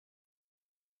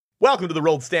Welcome to the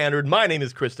Rolled Standard. My name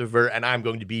is Christopher, and I'm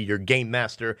going to be your game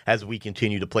master as we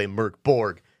continue to play Mörk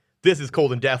Borg. This is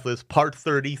Cold and Deathless, part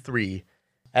 33.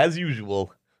 As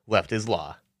usual, left is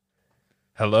law.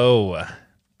 Hello,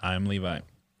 I'm Levi,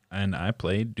 and I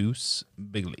play Deuce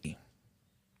Bigley.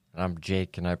 I'm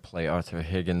Jake, and I play Arthur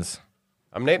Higgins.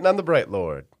 I'm Nathan, I'm the Bright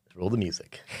Lord. Let's roll the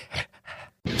music.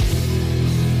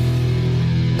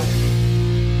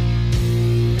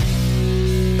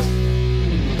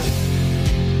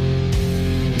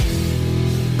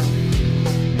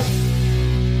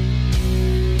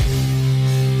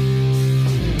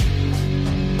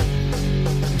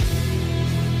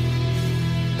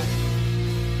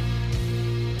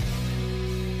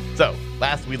 So,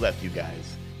 last we left you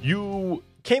guys, you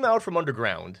came out from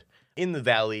underground in the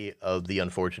Valley of the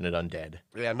Unfortunate Undead.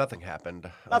 Yeah, nothing happened.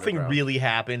 Nothing underground. really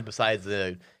happened besides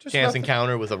a Just chance nothing.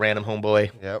 encounter with a random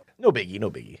homeboy. Yep. No biggie, no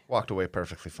biggie. Walked away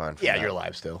perfectly fine. From Yeah, that. you're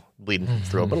alive still. Bleeding from the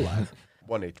throat, but alive.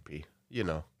 1 HP, you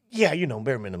know. Yeah, you know,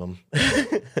 bare minimum.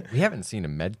 We haven't seen a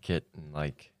med kit in,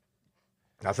 like...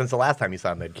 Not since the last time you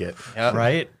saw Medkit. Yeah,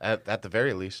 Right? At the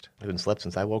very least. I haven't slept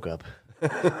since I woke up.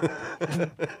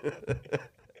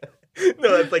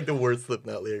 No, that's like the worst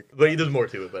Slipknot lyric. But there's more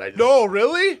to it, but I just... No,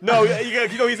 really? No,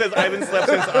 you know, he says, I haven't slept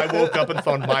since I woke up and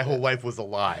found my whole life was a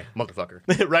lie. Motherfucker.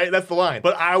 Right? That's the line.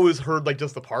 But I always heard, like,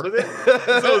 just a part of it. So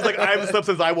it was like, I haven't slept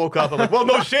since I woke up. I'm like, well,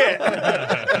 no shit.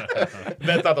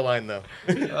 That's not the line, though.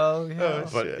 Oh, yeah.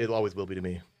 But it always will be to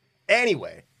me.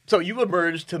 Anyway, so you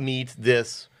emerged to meet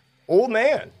this old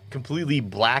man, completely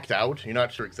blacked out. You're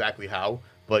not sure exactly how,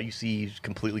 but you see he's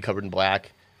completely covered in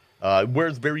black.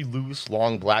 Wears very loose,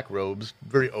 long black robes,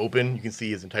 very open. You can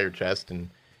see his entire chest, and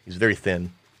he's very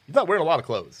thin. He's not wearing a lot of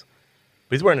clothes,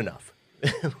 but he's wearing enough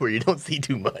where you don't see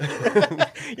too much.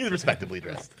 He's respectably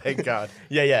dressed. Thank God.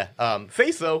 Yeah.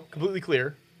 Face, though, completely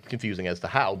clear. Confusing as to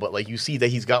how, but like you see that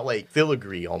he's got like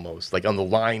filigree almost, like on the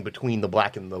line between the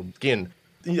black and the skin.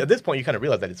 At this point, you kind of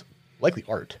realize that it's likely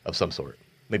art of some sort.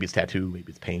 Maybe it's tattoo, maybe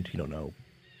it's paint, you don't know.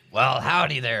 Well,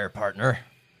 howdy there, partner.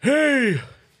 Hey,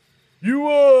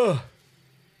 you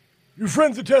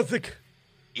friends of Tethic?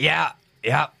 Yeah.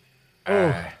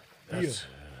 Oh,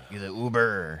 You the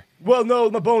Uber? well, no,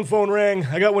 my bone phone rang.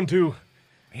 I got one too.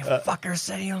 You fucker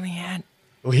said he only had...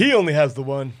 Well, he only has the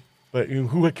one, but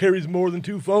who carries more than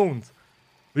two phones?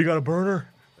 We got a burner?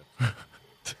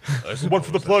 One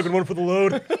for the plug and one for the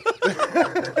load.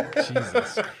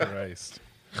 Jesus Christ.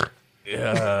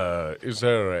 Yeah, is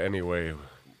there any way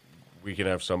we can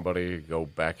have somebody go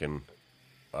back in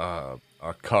our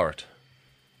cart?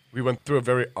 We went through a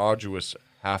very arduous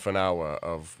half an hour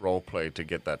of roleplay to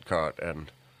get that cart,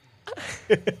 and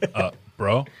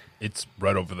Bro, it's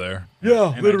right over there.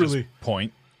 Yeah, And literally. I just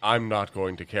point. I'm not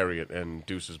going to carry it, and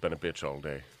Deuce has been a bitch all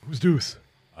day. Who's Deuce?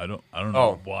 I don't know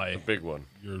Oh, why the big one.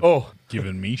 you're Oh,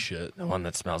 giving me shit. The one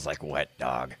that smells like wet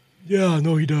dog. yeah,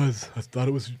 no, he does. I thought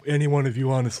it was any one of you,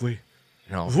 honestly.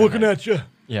 You know, I was looking at you.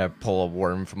 Yeah, pull a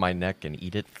worm from my neck and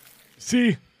eat it.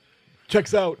 See?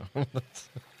 Checks out.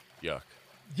 Yuck.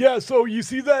 Yeah, so you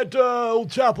see that old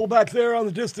chapel back there on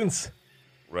the distance?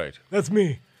 Right. That's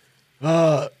me.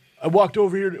 I walked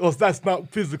over here. Well, that's not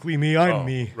physically me. I'm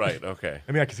me. Right, okay.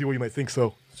 I mean, I can see why you might think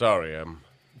so. Sorry,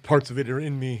 Parts of it are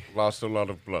in me. lost a lot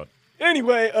of blood.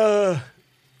 Anyway,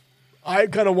 I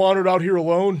kind of wandered out here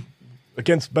alone,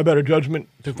 against my better judgment,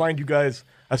 to find you guys.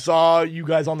 I saw you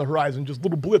guys on the horizon, just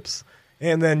little blips,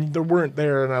 and then there weren't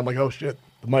there, and I'm like, oh shit,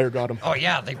 the mire got him. Oh,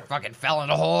 yeah, they fucking fell in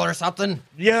a hole or something?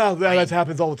 Yeah, that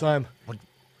happens all the time.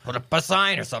 Put up a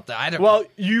sign or something. I don't... Well,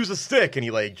 you use a stick, and he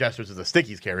like gestures to the stick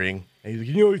he's carrying. And he's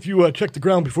like, you know, if you check the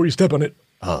ground before you step on it.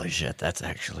 Holy shit, that's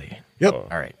actually... Yep.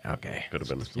 All right, okay. Could have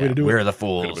been. way to do we're it. the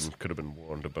fools. Could have been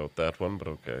warned about that one, but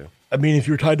okay. I mean, if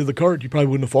you were tied to the cart, you probably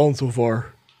wouldn't have fallen so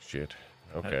far. Shit.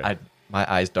 Okay.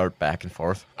 My eyes dart back and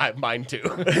forth. Mine too.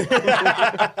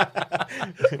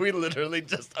 We literally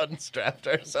just unstrapped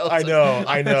ourselves. I know.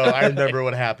 I remember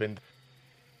what happened.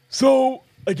 So,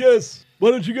 I guess,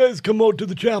 why don't you guys come out to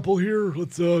the chapel here?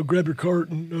 Let's grab your cart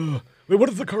and, wait, what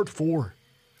is the cart for?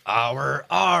 Our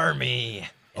army.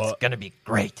 It's gonna be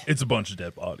great. It's a bunch of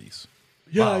dead bodies.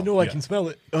 Yeah, Wow, I know, I yeah. can smell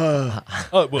it. Well,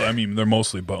 I mean, they're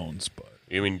mostly bones, but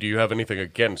I mean, do you have anything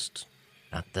against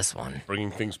Not this one. bringing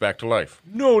things back to life?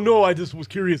 No, I just was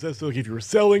curious as to like, if you were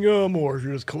selling them or if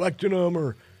you're just collecting them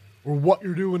or what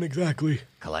you're doing exactly.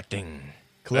 Collecting.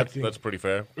 Collecting. That's pretty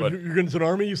fair. But You're going to an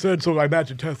army, you said? So I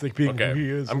imagine Tethic being okay, who he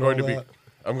is. I'm and going to all be. that.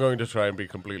 I'm going to try and be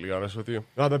completely honest with you.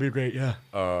 Oh, that'd be great, yeah.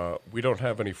 We don't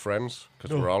have any friends because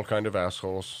No. we're all kind of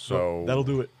assholes. So That'll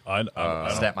do it. I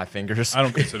don't, Snap my fingers. I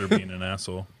don't consider being an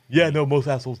asshole. Yeah, no, most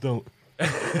assholes don't.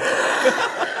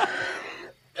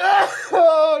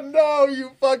 Oh No,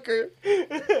 you fucker.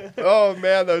 Oh,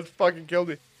 man, that fucking killed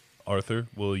me. Arthur,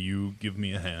 will you give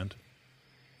me a hand?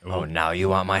 Oh, now you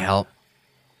want my help?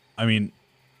 I mean,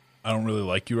 I don't really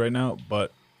like you right now,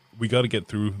 but we got to get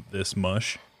through this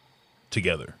mush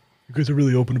together. You guys are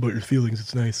really open about your feelings.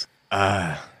 It's nice.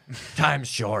 Time's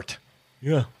short.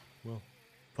 Yeah. Well,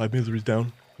 5 miseries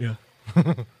down. Yeah.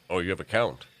 Oh, you have a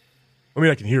count. I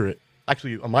mean, I can hear it.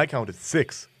 Actually, on my count, it's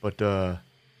 6, but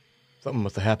something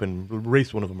must have happened.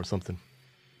 Erased one of them or something.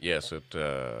 Yes, it,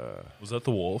 Was that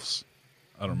the wolves?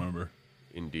 I don't remember.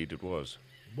 indeed it was.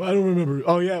 Well, I don't remember.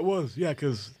 Oh, yeah, it was. Yeah,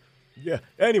 because... Yeah.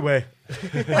 Anyway.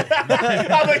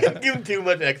 I'm like, giving too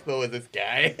much expo with this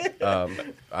guy.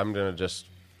 I'm going to just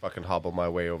fucking hobble my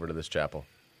way over to this chapel.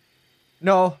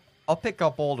 No, I'll pick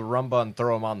up old Rumba and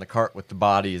throw him on the cart with the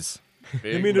bodies.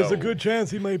 Big I mean, there's a no. good chance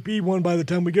he might be one by the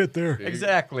time we get there.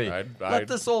 Exactly. I'd- Let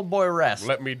this old boy rest.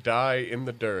 Let me die in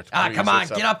the dirt. Ah, please. come on,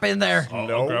 It's get up in there. I'll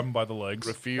No. grab him by the legs.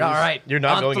 Refuse. All right, You're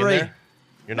not on going 3. in there?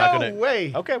 You're not No going to...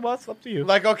 way. Okay, well, it's up to you.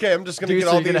 Like, okay, I'm just going to Dude, get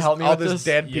so all you're gonna help me all with this this?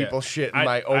 dead Yeah. people shit in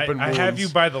my open I wounds. have you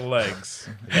by the legs.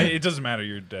 It doesn't matter.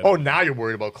 You're dead. Oh, now you're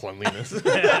worried about cleanliness.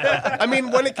 I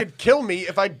mean, when it could kill me,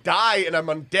 if I die and I'm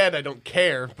undead, I don't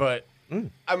care, but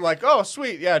I'm like, oh,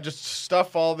 sweet, yeah, just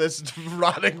stuff all this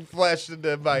rotting flesh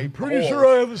into my Pretty hole. sure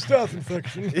I have a staph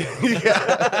infection.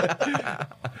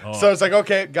 So it's like,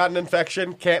 okay, got an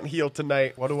infection, can't heal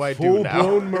tonight. What do I do now?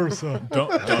 Full-blown MRSA.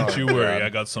 Don't you worry. I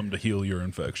got something to heal your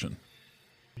infection.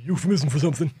 Euphemism for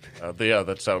something. Yeah,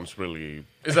 that sounds really...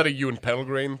 Is that a Ewan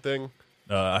Pelgrane thing?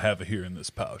 I have it here in this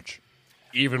pouch.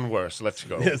 Even worse. Let's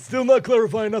go. Still not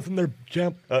clarifying nothing there,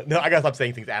 champ. no, I gotta stop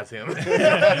saying things as him.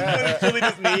 It's really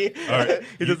just me. All right.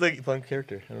 He's just like a fun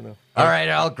character. I don't know. All right,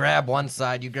 I'll grab one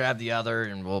side, you grab the other,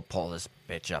 and we'll pull this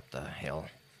bitch up the hill.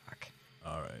 Fuck.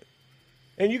 All right.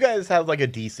 And you guys have like a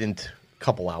decent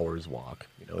couple hours walk.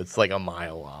 You know, it's like a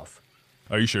mile off.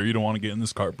 Are you sure you don't want to get in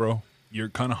this cart, bro? You're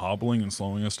kind of hobbling and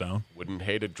slowing us down. Wouldn't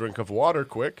hate a drink of water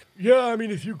quick. Yeah, I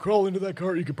mean, if you crawl into that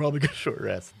cart, you could probably get Short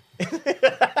rest.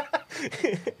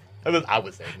 I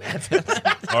was saying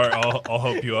that. All right, I'll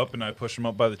help you up, and I push him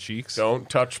up by the cheeks. Don't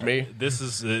touch me. This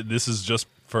is just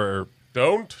for.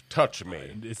 Don't touch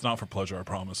me. It's not for pleasure, I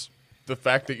promise. The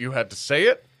fact that you had to say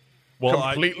it Well,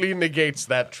 completely negates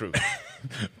that truth.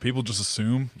 people just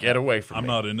assume Get away from I'm me.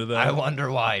 not into that. I wonder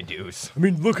why, Deuce. I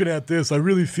mean, looking at this, I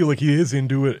really feel like he is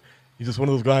into it. He's just one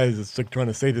of those guys that's like trying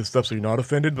to say this stuff so you're not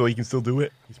offended, but he can still do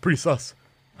it. He's pretty sus.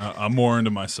 I'm more into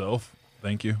myself.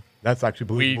 Thank you. That's actually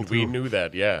believable, We too. knew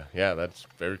that. Yeah, that's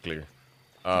very clear.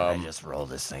 I just roll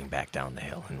this thing back down the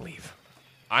hill and leave.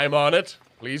 I'm on it.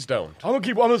 Please don't. I'm gonna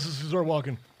keep on this as we start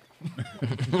walking.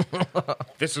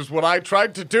 This is what I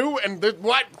tried to do, and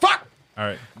what? Fuck! All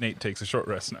right, Nate takes a short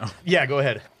rest now. Yeah, go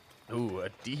ahead. Ooh, a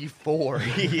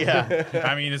D4. Yeah.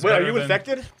 I mean, it's Wait, are better you than- No,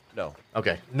 infected?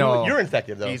 Okay. No. You're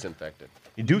infected, though. he's infected.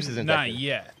 Deuce is infected. Not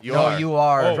yet. You No, are. you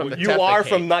are. Oh, From the You Tefik are hate.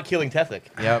 from not killing Tefik.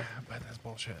 Yep. But that's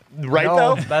bullshit. Right,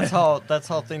 No, though? that's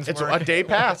how things It's work. a day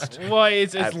past. Well,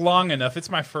 it's long enough. It's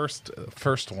my first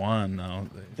one though.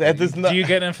 That does not- Do you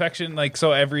get an infection like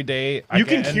so every day? I You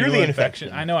can get a cure new the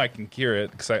infection. I know I can cure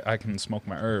it because I can smoke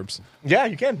my herbs. Yeah,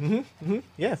 you can. Mm-hmm.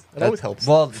 Yes, that always helps.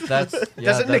 Well, that's yeah,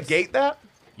 Does it that's- negate that?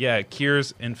 Yeah, it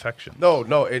cures infection. No,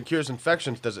 it cures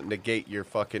infections. Doesn't negate your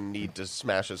fucking need to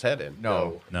smash his head in.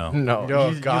 No. No. No, Oh,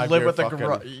 you, God, you live you're with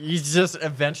fucking- you just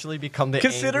eventually become the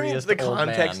Considering angriest the old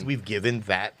context man. we've given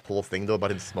that whole thing, though,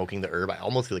 about him smoking the herb, I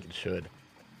almost feel like it should.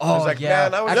 Oh It's like, yeah,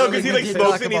 man, I was No, Actually, because he we like did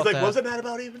smokes talk it and he's about like, that. wasn't that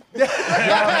about even?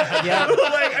 yeah.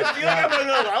 Like, I feel like I'm going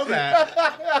to allow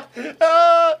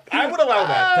that. I would allow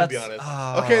that, to be That's-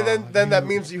 honest. Okay, then that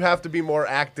means you have to be more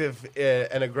active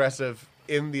and aggressive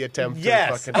in the attempt.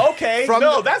 Yes. To fucking, Okay. From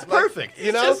No, the- that's like, perfect.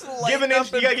 you know, just Give an lighten inch,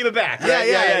 up you and- gotta give it back. Yeah,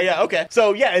 Right? yeah. Okay.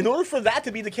 So yeah, in order for that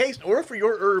to be the case, in order for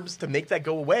your herbs to make that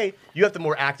go away, you have to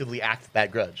more actively act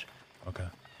that grudge. Okay,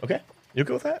 Okay. You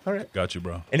go with that? All right. got you,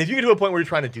 bro. And if you get to a point where you're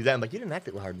trying to do that, I'm like, you didn't act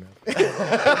it hard enough.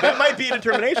 That might be a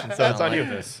determination, so it's on you.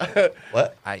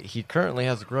 What? He currently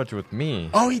has a grudge with me.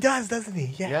 Oh, he does, doesn't he?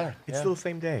 Yeah. Yeah, It's yeah. still the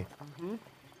same day.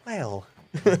 Well.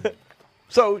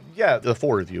 So, yeah, the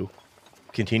four of you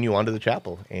continue on to the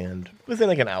chapel, and within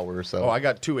like an hour or so. Oh, I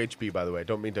got 2 HP, by the way.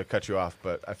 Don't mean to cut you off,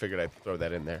 but I figured I'd throw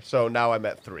that in there. So now I'm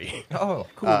at 3. Oh,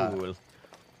 cool.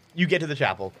 You get to the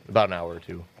chapel about an hour or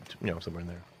two, somewhere in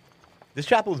there. This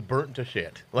chapel is burnt to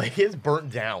shit. Like, it's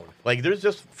burnt down. Like, there's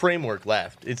just framework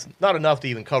left. It's not enough to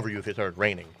even cover you if it started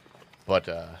raining. But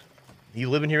you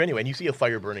live in here anyway, and you see a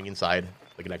fire burning inside,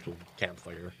 like an actual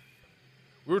campfire.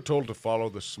 We were told to follow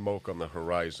the smoke on the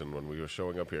horizon when we were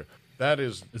showing up here. That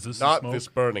is Is this the not smoke? this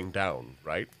burning down,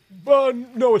 right?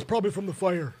 No, it's probably from the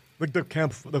fire. Like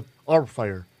the our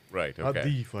fire. Right, Not okay.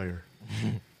 the fire.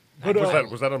 But,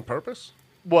 Was that on purpose?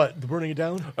 what? The burning it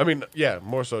down? I mean, yeah,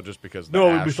 more so just because. The No,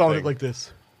 ash we found it thing- like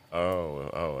this.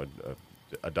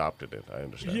 Adopted it. I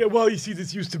understand. Yeah, well, you see,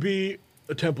 this used to be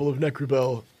a temple of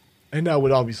Necrobel, and now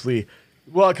it obviously,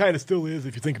 well, it kind of still is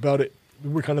if you think about it.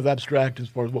 We're kind of abstract as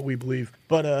far as what we believe,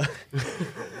 but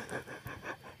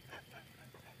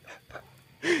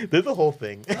There's a whole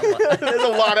thing. There's a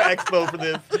lot of expo for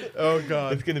this. Oh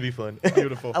God, It's gonna be fun.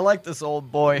 beautiful. I like this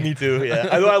old boy. Me too. Yeah,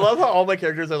 I love how all my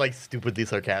characters are like stupidly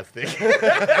sarcastic.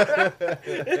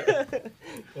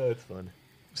 Oh, it's fun.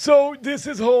 so this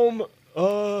is home.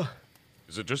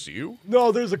 Is it just you?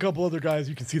 No, there's a couple other guys.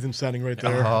 You can see them standing right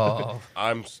there. Oh,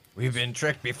 I'm. we've been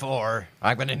tricked before.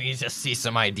 I'm gonna need to see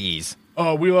some IDs. We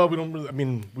don't really. I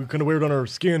mean, we kind of wear it on our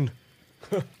skin.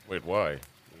 Wait, why? You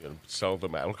gonna sell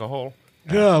them alcohol?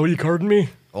 Yeah, what are you carding me?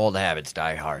 Old habits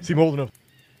die hard. Seem old enough.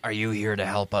 Are you here to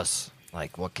help us?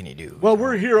 Like, what can you do? Well,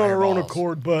 we're here on our own Fireballs.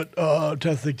 accord, but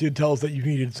Testic did tell us that you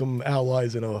needed some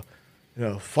allies in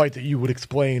a fight that you would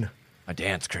explain. A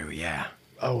dance crew, yeah.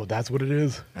 Oh, that's what it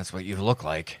is. That's what you look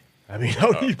like. I mean,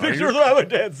 how do you picture you- that I'm a Are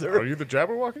dancer? you the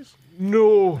Jabberwockies?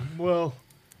 No, well,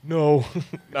 no.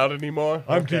 Not anymore.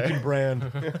 I'm Okay. Deacon Brand.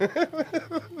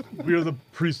 We are the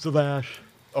priests of Ash.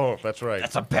 Oh, that's right.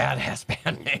 That's a badass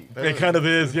band name. It kind of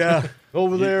is, yeah.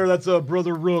 Over there, that's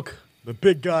Brother Rook, the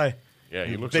big guy. Yeah,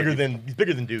 he looks Bigger like than he's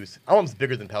bigger than Deuce. Almost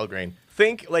bigger than Pelgrane.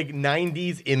 Think like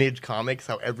 '90s Image comics,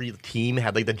 how every team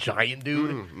had like the giant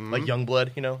dude, like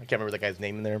Youngblood. You know, I can't remember that guy's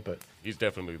name in there, but he's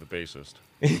definitely the bassist.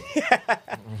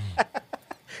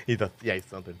 he's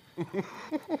something.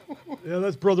 Yeah,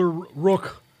 that's Brother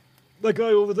Rook. That guy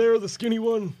over there, the skinny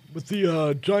one with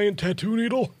the giant tattoo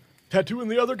needle, tattooing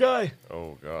the other guy.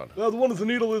 Oh God. The one with the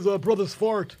needle is Brother's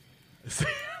fart.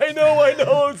 I know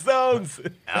it sounds.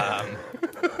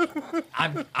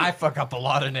 I fuck up a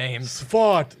lot of names.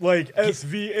 Svart, like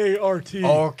SVART.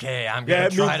 Okay, I'm Yeah, gonna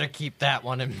it try means- to keep that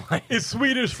one in mind. It's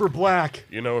Swedish for black.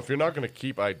 You know, if you're not going to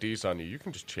keep IDs on you, you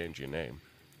can just change your name.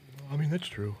 I mean, that's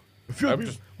true. I feel I'm we,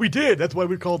 just- we did. That's why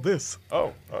we called this.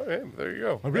 Oh, okay, there you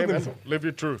go. My Hey, real man, name's- live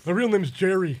your truth. My real name's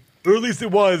Jerry. Or at least it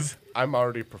was. I'm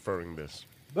already preferring this.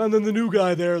 And then the new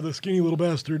guy there, the skinny little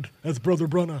bastard, that's Brother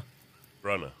Brunna.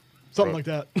 Brunner. Something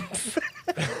Bro- like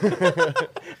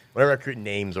that. Whenever I create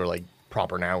names or like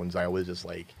proper nouns, I always just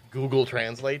like Google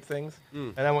translate things,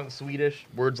 and I went Swedish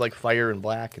words like fire and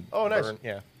black and Oh, nice. burn.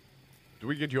 Yeah, Do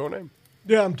we get your name?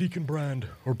 Yeah, I'm Deacon Brand.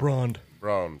 Or Brond.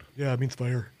 Brond. Yeah, it means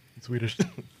fire in Swedish.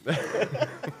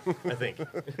 I think.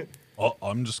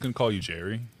 I'm just gonna call you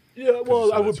Jerry. Yeah, well,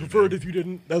 so I would that's your prefer it name. if you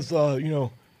didn't. That's,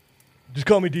 just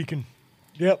call me Deacon.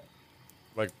 Yep.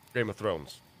 Like Game of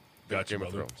Thrones. Gotcha, Game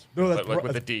of brother. Thrones. No, that's like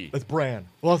with that's, the D. That's Brand.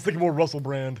 Well, I was thinking more Russell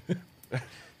Brand.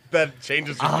 That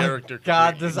changes your character.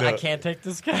 God, completely. I can't take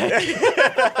this guy.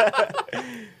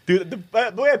 Dude,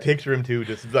 the way I picture him too,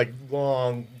 just like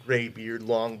long gray beard,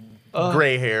 long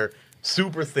gray hair,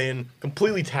 super thin,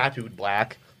 completely tattooed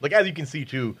black. Like as you can see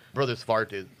too, Brother's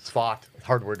fart is sfot.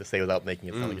 Hard word to say without making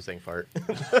it sound like you're saying fart.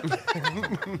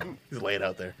 Just lay it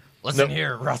out there. Listen No.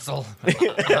 here, Russell.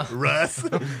 Russ.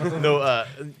 No,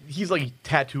 he's like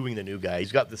tattooing the new guy.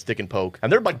 He's got the stick and poke,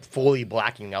 and they're like fully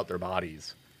blacking out their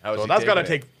bodies. How is So he that's gotta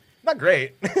taking take. Not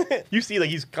great. You see, like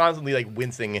he's constantly like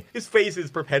wincing. His face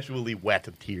is perpetually wet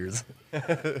with tears.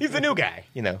 He's the new guy,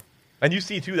 you know. And you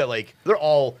see too that like their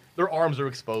arms are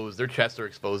exposed, their chests are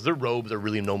exposed, their robes are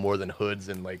really no more than hoods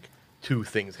and like two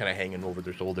things kind of hanging over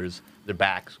their shoulders. Their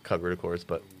backs covered, of course,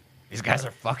 but These guys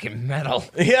are fucking metal.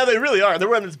 yeah, they really are. They're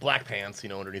wearing this black pants, you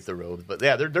know, underneath their robes. But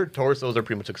yeah, their torsos are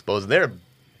pretty much exposed. And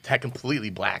they're completely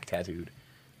black tattooed.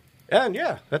 And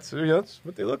yeah, that's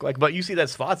what they look like. But you see that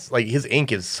Spot's like his ink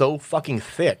is so fucking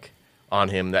thick on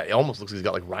him that it almost looks like he's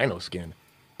got like rhino skin.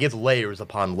 He has layers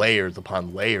upon layers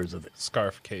upon layers of it.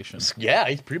 Scarification. Yeah,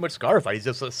 he's pretty much scarified. He's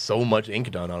just so much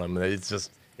ink done on him. It's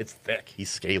thick. He's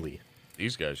scaly.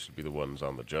 These guys should be the ones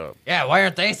on the job. Yeah, why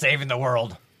aren't they saving the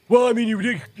world? Well, I mean,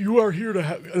 you are here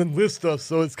to enlist us,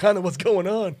 so it's kind of what's going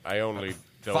on. I only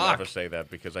don't Fuck. ever say that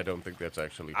because I don't think that's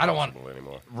actually I don't want- possible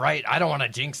anymore. Right, I don't want to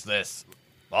jinx this.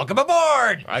 Welcome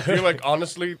aboard! I feel like,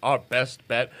 honestly, our best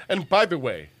bet. And by the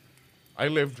way, I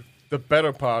lived the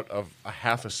better part of a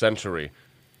half a century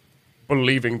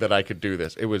believing that I could do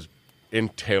this. It was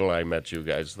until I met you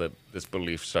guys that this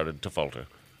belief started to falter.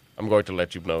 I'm going to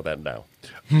let you know that now.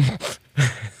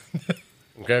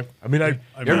 Okay? I mean, I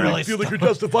You're really feel like you're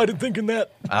justified in thinking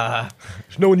that.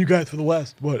 Just knowing you guys for the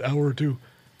last, hour or two.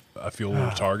 I feel a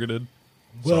little targeted,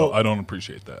 Well- so I don't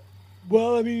appreciate that.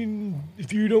 Well, I mean,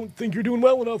 if you don't think you're doing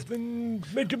well enough, then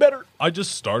make it better. I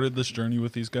just started this journey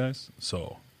with these guys,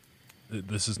 so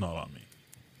this is not on me.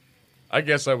 I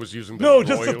guess I was using the No,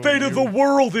 just the royal fate of the you.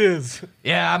 world is.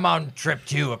 Yeah, I'm on trip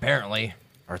 2, apparently.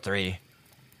 Or 3.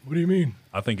 What do you mean?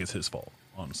 I think it's his fault,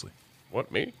 honestly.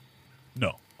 What, me?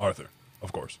 No, Arthur,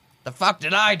 of course. The fuck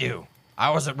did I do? I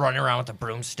wasn't running around with a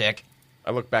broomstick.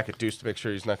 I look back at Deuce to make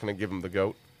sure he's not going to give him the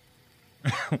goat.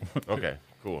 Okay,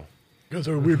 cool. You guys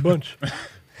are a weird bunch.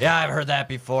 Yeah, I've heard that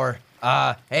before.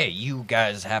 Hey, you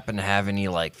guys happen to have any,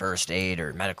 like, first aid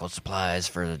or medical supplies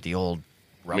for the old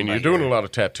I mean, you're doing a lot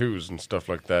of tattoos and stuff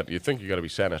like that. You think you got to be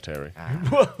sanitary.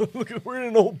 Look, we're in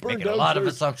an old burned Making a down lot of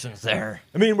church. assumptions there.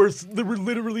 I mean, we're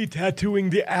literally tattooing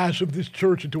the ash of this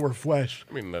church into our flesh.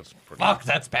 I mean, that's pretty... Fuck,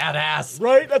 that's badass.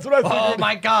 Right? That's what I figured. Oh,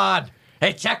 my God.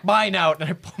 Hey, check mine out. And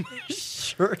I pull my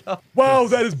shirt up. Wow,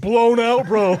 that is blown out,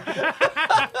 bro.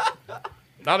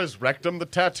 Not his rectum, the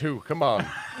tattoo. Come on.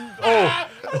 My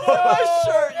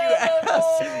shirt, you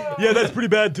ass. Yeah, that's pretty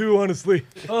bad too, honestly.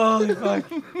 Oh, fuck.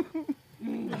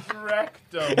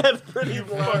 Rectum. That's pretty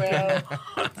blown out.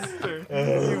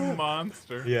 You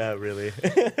monster. Yeah, really.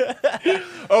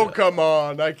 Oh, come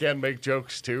on. I can make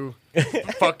jokes, too.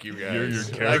 Fuck you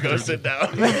guys. Your I gotta sit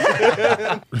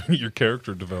down. Your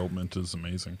character development is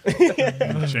amazing.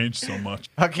 You changed so much.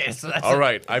 Okay, so that's All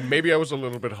right. Maybe I was a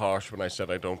little bit harsh when I said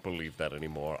I don't believe that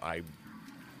anymore.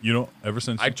 You know, ever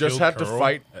since I you just killed had to Curl-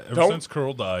 fight. Ever Don't- since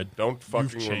Curl died, don't fucking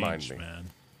you've changed, remind me. man.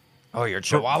 Oh, you're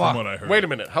From Chihuahua. what I heard. Wait a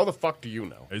minute. How the fuck do you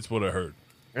know? It's what I heard.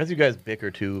 As you guys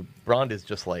bicker too, Brond is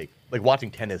just like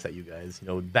watching tennis at you guys,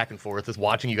 back and forth, just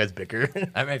watching you guys bicker.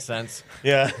 That makes sense.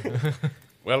 Yeah.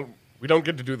 Well, we don't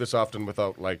get to do this often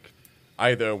without,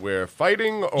 either we're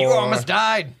fighting or... You almost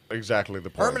died. Exactly the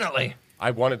point. Permanently. I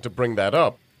wanted to bring that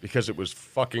up because it was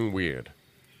fucking weird.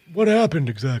 What happened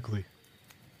exactly?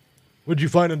 What'd you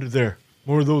find under there?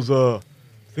 More of those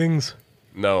things?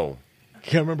 No. I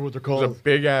can't remember what they're It was called. a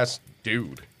big-ass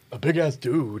dude. A big ass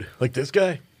dude, like this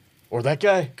guy, or that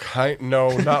guy.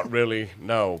 No, not really.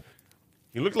 No.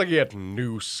 He looked like he had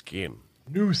new skin.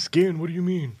 New skin. What do you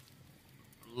mean?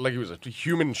 Like he was a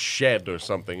human shed or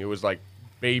something. It was like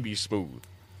baby smooth.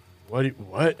 What?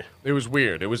 It was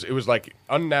weird. It was like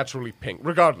unnaturally pink.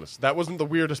 Regardless, that wasn't the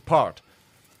weirdest part.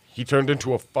 He turned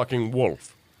into a fucking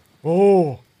wolf.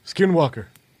 Oh, Skinwalker.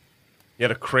 He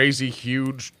had a crazy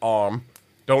huge arm.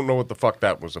 Don't know what the fuck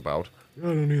that was about. I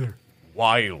don't either.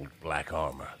 Wild black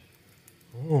armor.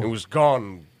 Oh. It was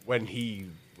gone when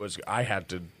I had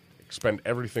to expend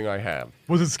everything I had.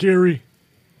 Was it scary?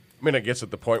 I mean, I guess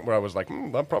at the point where I was like,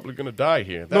 I'm probably going to die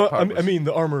here. That No, part I was mean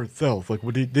the armor itself. Like,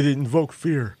 did it invoke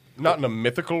fear? not in a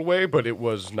mythical way, but it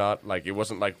was not like, it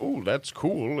wasn't like, oh, that's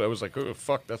cool. I was like, oh,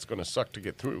 fuck, that's going to suck to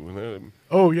get through.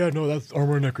 Oh yeah, no, that's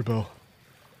armor and Necrobell.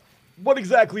 What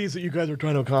exactly is it you guys are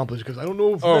trying to accomplish? Because I don't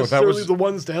know if Oh, that necessarily was- the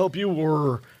ones to help you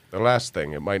or. The last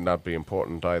thing, it might not be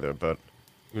important either, but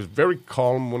he was very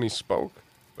calm when he spoke,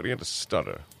 but he had a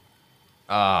stutter.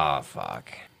 Ah,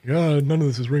 fuck. Yeah, none of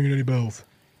this is ringing any bells.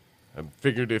 I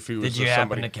figured if he was Did you happen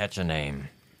somebody... to catch a name?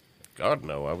 God,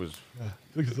 no, I was... I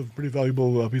think it's a pretty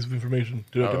valuable piece of information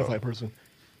to identify a person.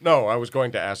 No, I was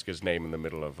going to ask his name in the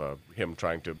middle of him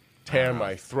trying to tear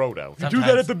my throat out. You do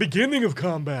that at the beginning of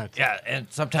combat. Yeah, and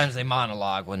sometimes they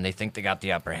monologue when they think they got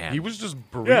the upper hand. He was just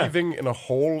breathing in a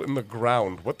hole in the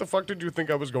ground. What the fuck did you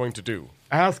think I was going to do?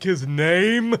 Ask his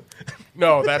name.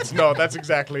 No, that's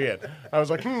exactly it. I was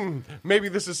like, maybe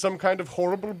this is some kind of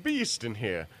horrible beast in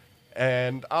here.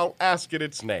 And I'll ask it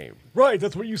its name. Right,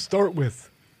 that's what you start with.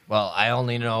 Well, I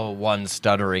only know one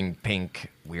stuttering, pink,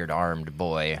 weird-armed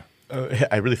boy.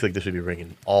 I really feel like this should be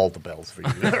ringing all the bells for you.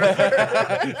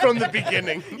 From the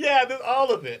beginning. Yeah,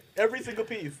 all of it. Every single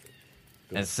piece.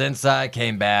 And since I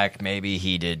came back, maybe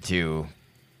he did too.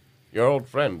 Your old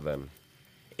friend, then.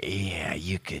 Yeah,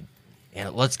 you could. Yeah,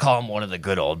 let's call him one of the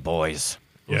good old boys.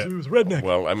 Yeah. He was redneck.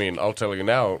 Well, I mean, I'll tell you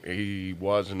now, he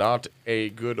was not a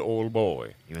good old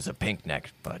boy. He was a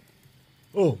pink-necked, but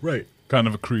Oh, right. Kind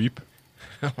of a creep.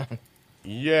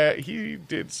 Yeah, he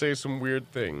did say some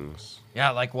weird things.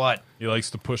 yeah, like what? He likes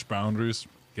to push boundaries,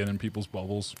 get in people's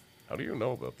bubbles. How do you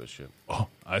know about this shit? Oh,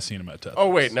 I seen him at Deathless. Oh,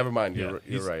 wait, never mind. Yeah, You're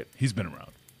he's- right. He's been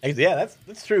around. Yeah,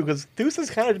 that's true, because Deuce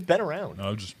has kind of been around.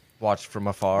 No, just Watched from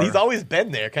afar. He's always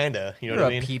been there, kind of. You know You're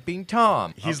what I a mean? peeping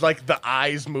Tom. He's like the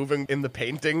eyes moving in the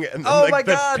painting, and then Oh like my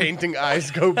the God. painting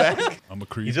eyes go back. I'm a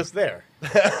creep. He's just there.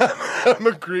 I'm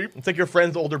a creep. It's like your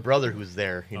friend's older brother who's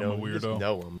there. You I'm know, a You just weirdo.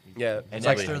 know him. Yeah. An It's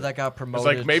like, extra that got it's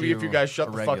promoted. like maybe if to you guys shut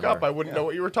a the fuck regular. up, I wouldn't know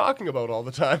what you were talking about all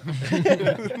the time.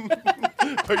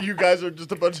 But you guys are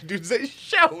just a bunch of dudes that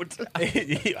shout.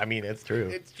 I mean, it's true.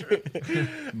 It's true.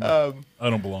 I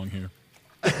don't belong here.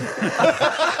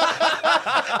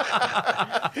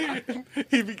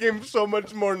 He became so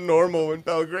much more normal when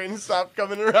Pelgrane stopped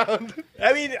coming around.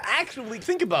 I mean, actually,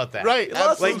 think about that. Right, Like,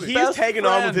 absolutely. he's Best tagging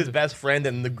on with friend. his best friend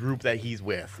and the group that he's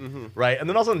with, right? And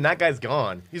then all of a sudden, that guy's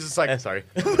gone. He's just like, Sorry.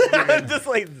 Just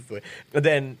like this way. And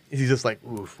then he's just like,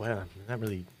 oof, well, I'm not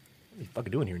really what are you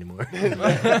fucking doing here anymore?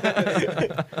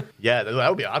 Yeah, that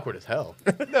would be awkward as hell.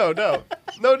 no doubt.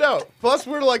 Plus,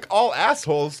 we're like all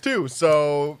assholes too,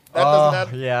 so that doesn't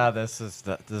have. yeah, this is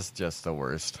just the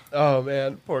worst. Oh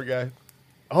man, poor guy.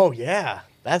 Oh, yeah.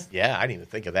 I didn't even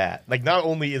think of that. Like, not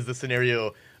only is the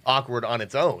scenario awkward on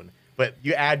its own, but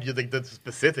you add the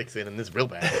specifics in, and it's real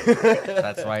bad.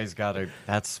 That's why he's got to.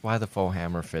 That's why the faux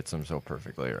hammer fits him so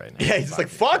perfectly right now. Yeah, he's just like,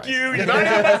 fuck you, you're not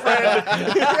even my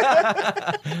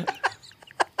friend.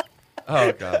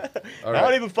 Oh god. All I don't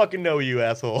right. even fucking know you,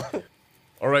 asshole.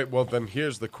 All right. Well, then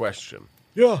here's the question.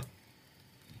 Yeah.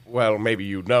 Well, maybe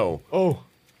you know Oh.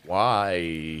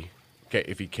 why. Okay,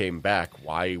 if he came back,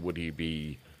 why would he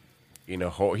be in a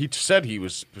hole? He said he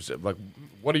was like,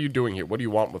 "What are you doing here? What do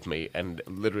you want with me?" And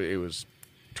literally, it was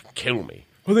to kill me.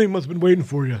 Well, then he must have been waiting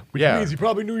for you. Which Yeah. means he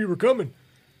probably knew you were coming.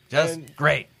 Just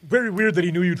great. Very weird that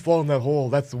he knew you'd fall in that hole.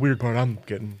 That's the weird part I'm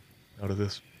getting out of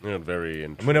this. Yeah, very.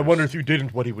 I mean, I wonder if you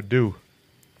didn't, what he would do.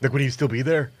 Like, would he still be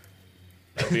there?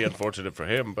 That'd be unfortunate for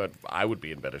him, but I would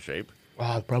be in better shape.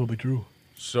 Ah, probably true.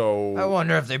 So I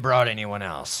wonder if they brought anyone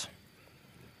else.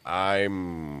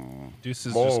 I'm Deuce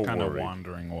is more just kind of worried.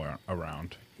 wandering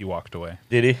around. He walked away.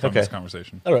 Did he? From Okay. this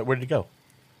conversation. All right, where did he go?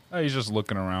 He's just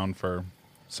looking around for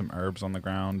some herbs on the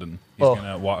ground, and he's Oh.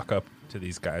 gonna walk up to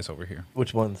these guys over here.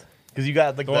 Which ones? Because you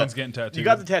got like The ones getting tattooed. You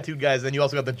got the tattooed guys, then you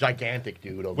also got the gigantic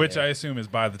dude over Which there. I assume is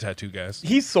by the tattoo guys.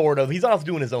 He's sort of. He's off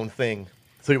doing his own thing.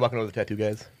 So you're walking over the tattoo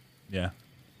guys? Yeah.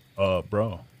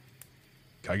 Bro,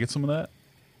 can I get some of that?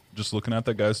 Just looking at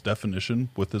that guy's definition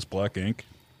with this black ink,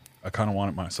 I kind of want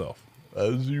it myself.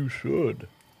 As you should.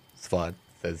 Spot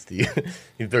says to you.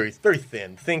 He's very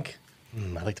thin. Think,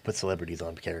 I like to put celebrities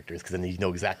on characters because then you know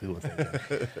exactly who I'm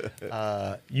thinking.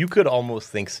 You could almost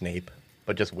think Snape,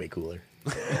 but just way cooler.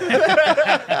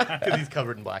 Because he's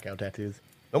covered in blackout tattoos. It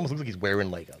almost looks like he's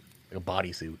wearing like a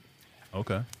bodysuit.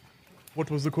 Okay. What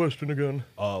was the question again?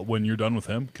 When you're done with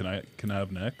him, can I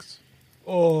have next?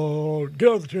 Oh, get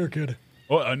out of the chair, kid.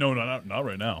 Oh, no, not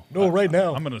right now. No, right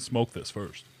now. I'm gonna smoke this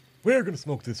first. We're going to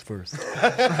smoke this first.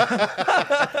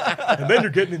 And then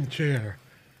you're getting in the chair.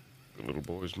 The little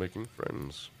boy's making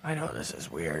friends. I know this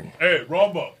is weird. Hey,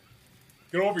 Rombo,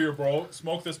 get over here, bro.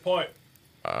 Smoke this pipe.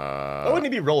 Why wouldn't he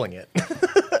be rolling it?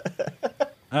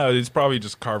 It's probably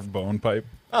just carved bone pipe.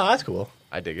 Oh, that's cool.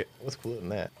 I dig it. What's cooler than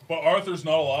that? But Arthur's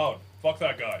not allowed. Fuck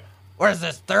that guy. What is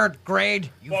this, third grade?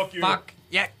 You Fuck you. fuck.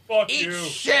 Yeah. Fuck Eat you.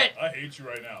 shit. I hate you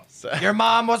right now. Your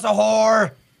mom was a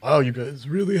whore. Wow, you guys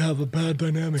really have a bad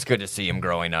dynamic. It's good to see him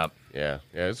growing up. Yeah,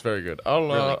 it's very good. I'll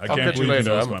I I'll can't catch you believe he later.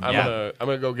 knows I'm, my I'm mom. gonna I'm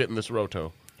gonna go get in this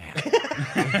roto.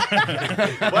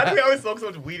 Why do we always smoke so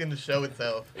much weed in the show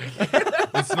itself?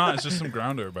 It's not. It's just some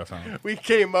ground herb I found. We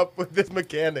came up with this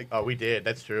mechanic. Oh, we did.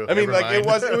 That's true. I mean, Never like it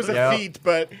mind. was a Yeah. feat,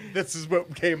 but this is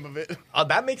what came of it.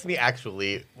 That makes me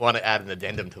actually want to add an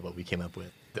addendum to what we came up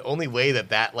with. The only way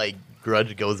that like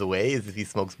grudge goes away is if he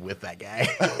smokes with that guy.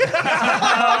 I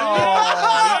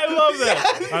love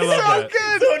that. I love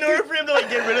that. So in order for him to like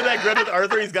get rid of that grudge with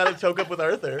Arthur, he's got to choke up with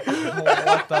Arthur.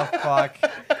 What the fuck?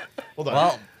 Hold on.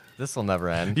 Well, this will never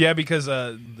end. Yeah, because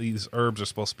these herbs are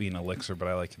supposed to be an elixir, but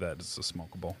I like that it's a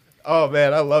smokable. Oh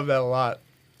man, I love that a lot.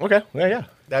 Okay. Yeah.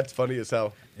 That's funny as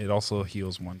hell. It also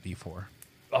heals 1d4.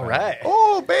 All right.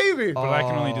 Oh baby. But I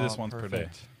can only do this once per day.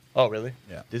 perfect. Oh, really?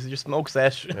 Yeah. This is your smoke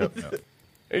sesh.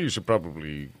 Hey, you should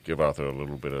probably give Arthur a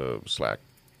little bit of slack.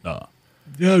 No.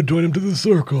 Yeah, join him to the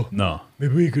circle. No.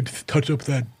 Maybe we could touch up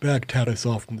that back tat I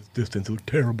saw from this distance. It looked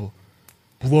terrible.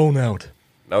 Blown out.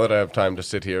 Now that I have time to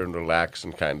sit here and relax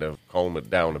and kind of calm it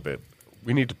down a bit,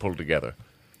 we need to pull together.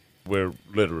 We're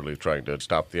literally trying to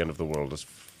stop the end of the world, as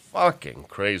fucking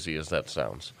crazy as that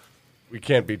sounds. We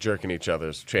can't be jerking each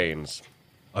other's chains.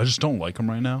 I just don't like them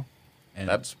right now. And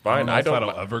That's fine. I don't know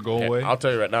if li- that'll ever go Yeah, away. I'll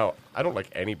tell you right now, I don't like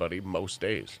anybody most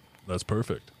days. That's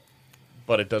perfect.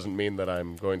 But it doesn't mean that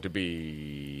I'm going to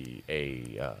be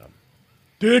a...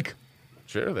 Dick!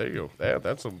 Sure, there you go. Yeah,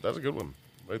 that's a good one.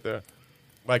 Right there.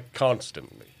 Like,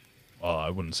 constantly. I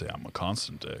wouldn't say I'm a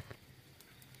constant dick.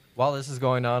 While this is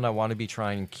going on, I want to be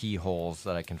trying keyholes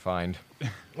that I can find.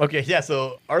 Okay, yeah,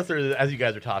 so Arthur, as you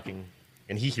guys are talking,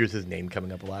 and he hears his name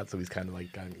coming up a lot, so he's kind of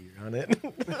like got an ear on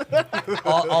it.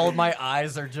 All of my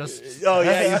eyes are just Oh,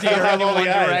 yeah, he's staring in all the one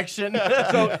eyes. direction.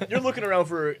 So you're looking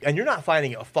around and you're not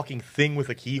finding a fucking thing with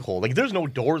a keyhole. Like, there's no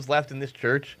doors left in this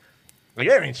church. Like,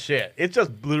 there ain't shit. It's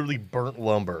just literally burnt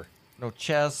lumber No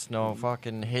chest, no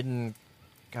fucking hidden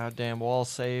goddamn wall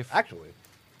safe. Actually,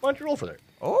 why don't you roll for that?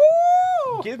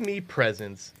 Oh! Give me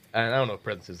presence. And I don't know if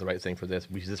presence is the right thing for this,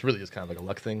 because this really is kind of like a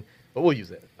luck thing, but we'll use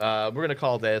it. We're going to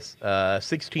call this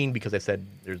 16 because I said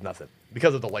there's nothing.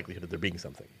 Because of the likelihood of there being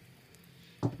something.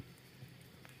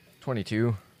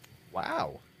 22.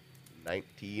 Wow.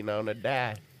 19 on a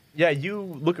die. Yeah, you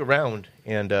look around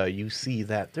and you see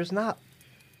that there's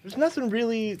nothing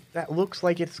really that looks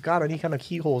like it's got any kind of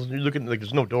keyholes. You're looking like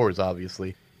there's no doors,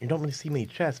 obviously. You don't really see many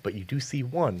chests, but you do see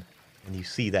one, and you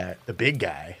see that the big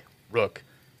guy, Rook,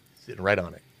 sitting right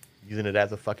on it, using it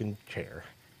as a fucking chair.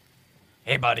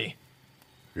 Hey, buddy.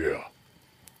 Yeah,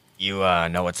 You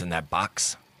know what's in that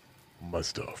box? my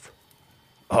stuff.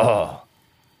 Oh.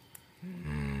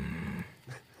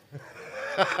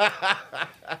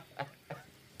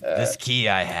 This key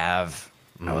I have,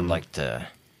 I would like to...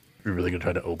 You're really gonna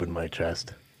try to open my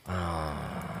chest?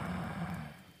 I'm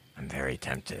very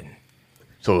tempted.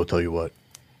 So I'll tell you what.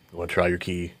 You want to try your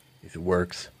key? If it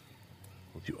works,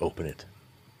 will you open it?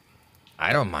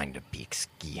 I don't mind a peek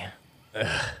ski.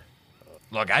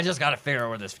 Look, I just gotta figure out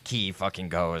where this key fucking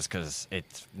goes, because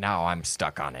it's now I'm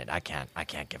stuck on it. I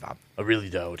can't give up. I really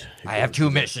doubt. I have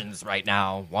two missions right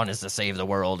now. One is to save the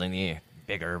world, and the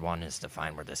bigger one is to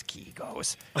find where this key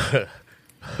goes.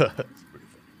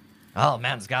 Oh,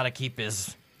 man's gotta keep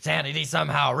his sanity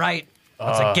somehow, right?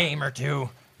 It's a game or two.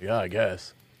 Yeah, I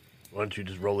guess. Why don't you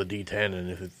just roll a d10, and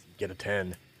if it's get a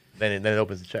 10, then it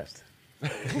opens the chest.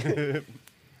 Have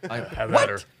at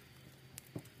her.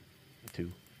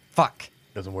 2. Fuck.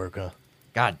 Doesn't work, huh?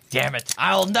 God damn it.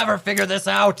 I'll never figure this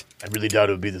out. I really doubt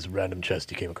it would be this random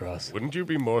chest you came across. Wouldn't you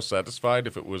be more satisfied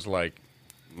if it was, like,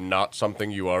 not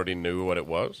something you already knew what it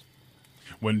was?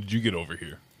 When did you get over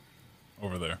here?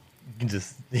 Over there. You can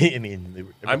just, I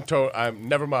mean, I'm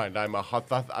never mind. I'm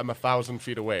 1,000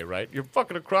 feet away, right? You're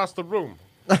fucking across the room.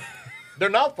 they're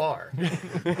not far.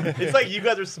 It's like you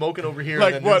guys are smoking over here.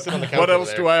 Like and then what? sitting on the couch What over else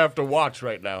there. do I have to watch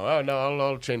right now? Oh no,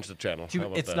 I'll change the channel. Dude, How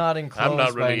about it's that? not I'm enclosed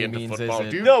not by really any into means, football. is it?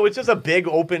 Do you? No, it's just a big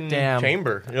open Damn.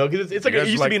 chamber. You know, 'cause it's like You it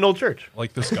guys used to be an old church.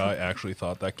 Like this guy actually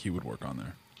thought that key would work on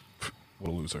there. What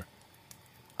a loser.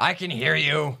 I can hear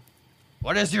you.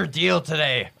 What is your deal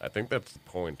today? I think that's the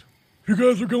point. If you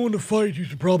guys are going to fight, you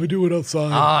should probably do it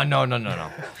outside.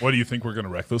 No. What do you think we're gonna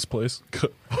wreck this place? Come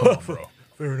on, bro.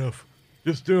 Fair enough.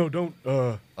 Just don't.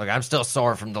 Look, I'm still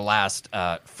sore from the last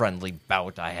friendly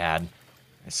bout I had.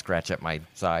 I scratch at my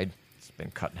side. It's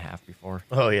been cut in half before.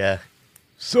 Oh, yeah.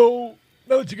 So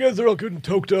now that you guys are all good and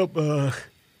toked up,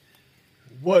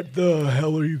 what the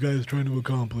hell are you guys trying to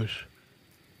accomplish?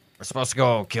 We're supposed to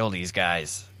go kill these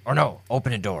guys. Or no,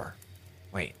 open a door.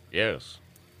 Wait. Yes.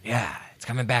 Yeah, it's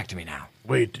coming back to me now.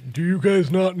 Wait, do you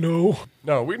guys not know?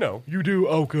 No, we know. You do?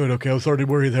 Oh, good. Okay, I was starting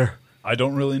to worry there. I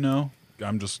don't really know.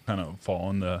 I'm just kind of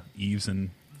following the eaves and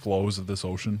flows of this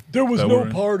ocean. There was that no we're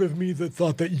in. part of me that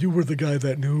thought that you were the guy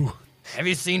that knew. Have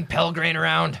you seen Pelgrain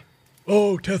around?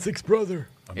 Oh, Tethic's brother.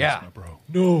 I miss Yeah. my bro.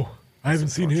 No, I haven't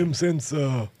seen him since,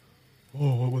 what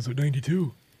was it,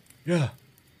 92? Yeah.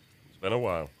 It's been a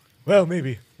while. Well,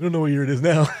 maybe. I don't know what year it is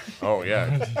now. Oh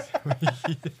yeah.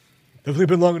 Definitely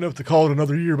been long enough to call it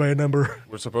another year by a number.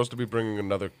 We're supposed to be bringing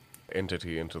another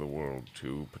entity into the world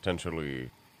to potentially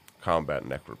combat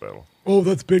Necrobell. Oh,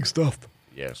 that's big stuff.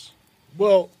 Yes.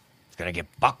 Well, It's gonna get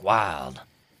buck wild.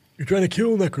 you're trying to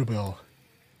kill Necrobell.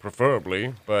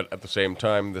 Preferably, but at the same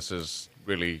time, this is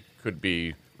really could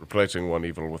be replacing one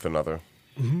evil with another.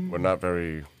 We're not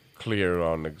very clear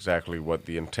on exactly what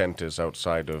the intent is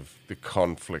outside of the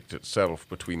conflict itself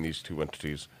between these two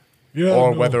entities. Yeah,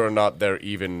 or no. whether or not they're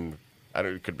even, I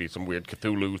don't know, it could be some weird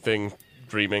Cthulhu thing,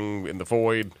 dreaming in the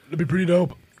void. That'd be pretty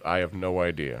dope. I have no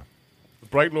idea. The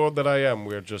Bright Lord that I am,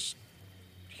 we're just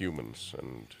humans,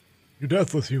 and You're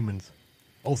deathless humans.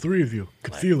 All three of you.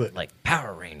 Could feel it. Like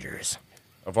Power Rangers.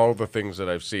 of all the things that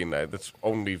I've seen, that's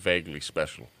only vaguely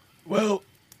special. Well,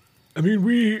 I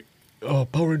mean,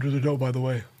 Power Rangers are dope, by the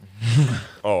way.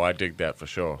 Oh, I dig that for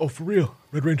sure. Oh, for real.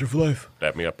 Red Ranger for life.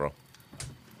 Dap me up, bro.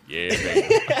 Yeah,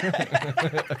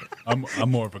 baby.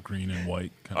 I'm more of a green and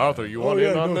white kind Arthur, you want oh,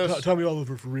 yeah, in on no, this? Tommy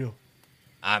Oliver for real.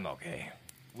 I'm okay.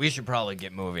 We should probably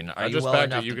get moving. Are I you just well packed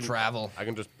enough it. You to can travel?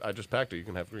 I just packed it. You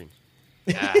can have greens.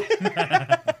 Yeah.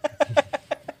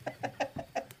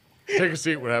 Take a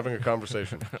seat. We're having a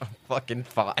conversation. Fucking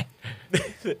fine.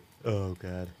 Oh,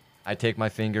 God. I take my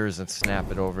fingers and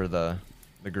snap it over the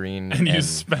green. And you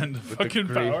spend fucking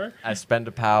green. power? I spend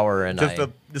a power and Just I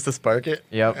to spark it?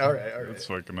 Yep. All right. That's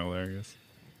fucking hilarious.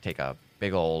 take a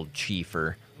big old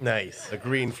chiefer. Nice. The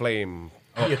green flame.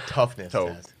 Be a toughness Toe.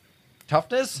 test.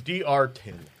 Toughness?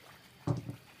 DR10.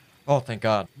 Oh, thank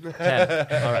God. 10.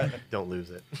 All right, don't lose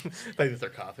it. I think they're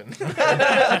coughing.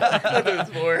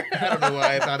 There's more. I don't know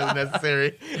why I thought it was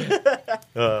necessary.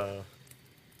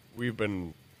 We've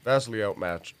been vastly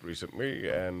outmatched recently,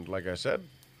 and like I said,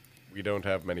 we don't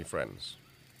have many friends.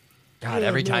 God, Yeah,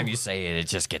 every no. time you say it, it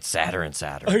just gets sadder and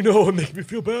sadder. I know, it makes me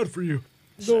feel bad for you.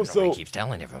 No, Nobody so keeps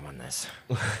telling everyone this.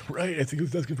 right, I think he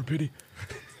was asking for pity.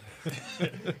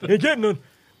 Ain't getting none.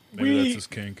 Maybe that's his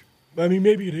kink. I mean,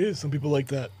 maybe it is. Some people like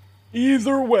that.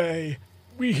 Either way,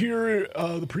 we here,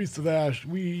 the Priest of Ash,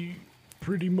 we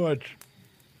pretty much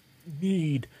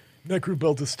need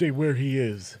Necrobell to stay where he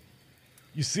is.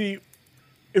 You see,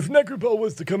 if Necrobell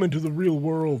was to come into the real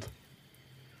world,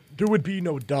 there would be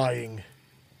no dying.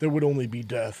 There would only be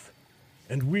death.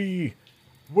 And we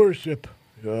worship,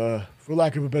 for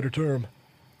lack of a better term,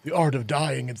 the art of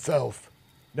dying itself.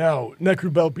 Now,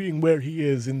 Necrobell being where he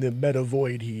is in the meta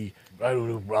void, I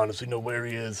don't honestly know where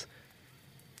he is.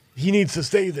 He needs to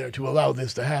stay there to allow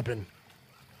this to happen.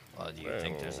 Well, do you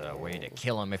think there's a way to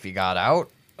kill him if he got out?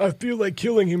 I feel like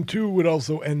killing him too would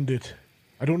also end it.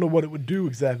 I don't know what it would do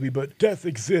exactly, but death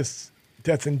exists.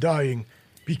 Death and dying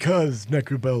because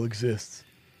Necrobell exists.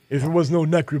 If there was no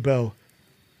Necrobell,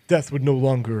 death would no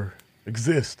longer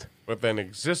exist. But then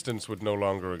existence would no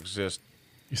longer exist.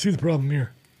 You see the problem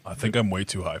here? I think I'm way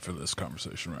too high for this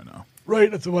conversation right now.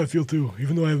 Right, that's how I feel too,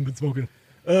 even though I haven't been smoking.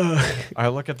 I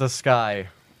look at the sky.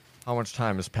 How much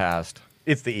time has passed?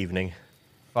 It's the evening.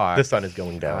 Fuck. The sun is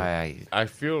going down. I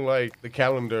feel like the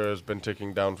calendar has been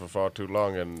ticking down for far too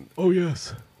long, and Oh,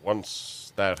 yes.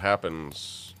 once that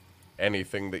happens,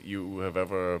 anything that you have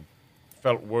ever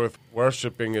felt worth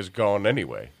worshipping is gone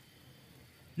anyway.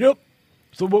 Yep.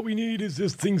 So what we need is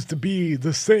just things to be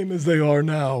the same as they are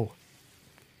now.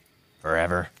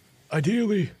 Forever.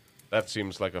 Ideally. That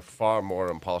seems like a far more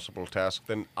impossible task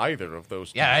than either of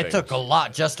those two Yeah, it things. took a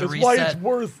lot just to That's why reset it's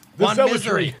worth the one cemetery.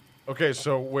 misery. Okay,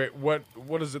 so wait, what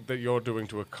is it that you're doing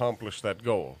to accomplish that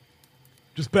goal?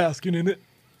 Just basking in it.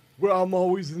 Where I'm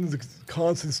always in the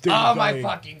constant state Oh of my dying.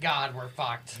 fucking God, we're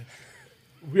fucked.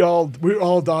 We're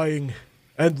all dying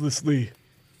endlessly.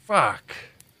 Fuck.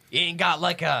 You ain't got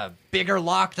like a bigger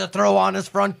lock to throw on his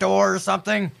front door or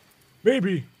something?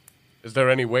 Maybe. Is there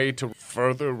any way to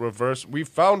further reverse? We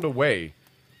found a way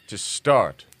to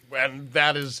start, and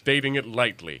that is stating it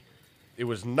lightly. It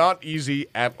was not easy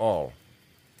at all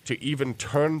to even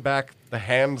turn back the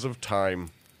hands of time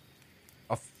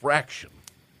a fraction.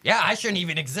 Yeah, I shouldn't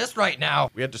even exist right now.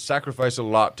 We had to sacrifice a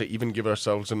lot to even give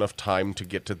ourselves enough time to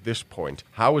get to this point.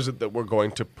 How is it that we're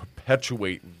going to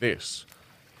perpetuate this?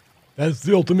 That's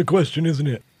the ultimate question, isn't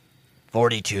it?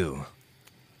 42.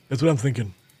 That's what I'm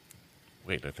thinking.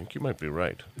 Wait, I think you might be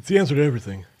right. It's the answer to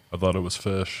everything. I thought it was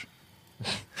fish.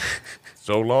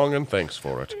 So long and thanks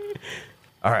for it.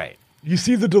 All right. You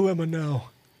see the dilemma now.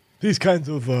 These kinds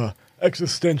of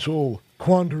existential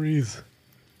quandaries,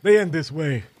 they end this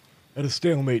way, at a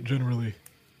stalemate generally.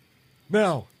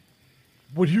 Now,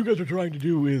 what you guys are trying to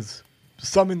do is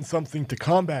summon something to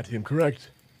combat him, correct?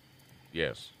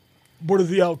 Yes. What are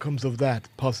the outcomes of that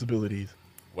possibilities?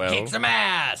 Well, Kick some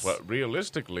ass. well,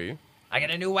 realistically, I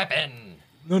get a new weapon.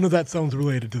 None of that sounds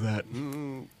related to that.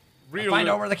 Find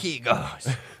out where the key goes.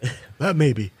 That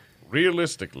maybe.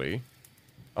 realistically,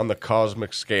 on the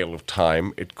cosmic scale of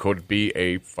time, it could be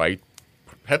a fight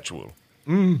perpetual,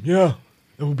 Yeah,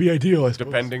 that would be ideal, I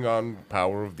suppose. depending on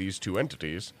power of these two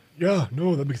entities. Yeah,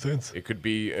 no, that makes sense. It could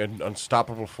be an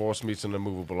unstoppable force meets an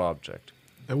immovable object.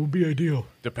 That would be ideal.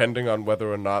 Depending on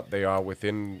whether or not they are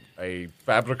within a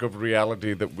fabric of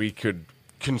reality that we could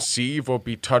conceive or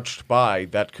be touched by,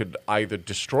 that could either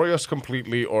destroy us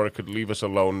completely or it could leave us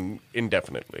alone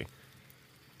indefinitely.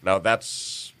 Now,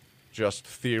 that's just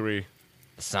theory.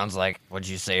 Sounds like, what'd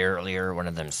you say earlier, one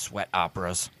of them sweat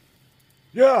operas.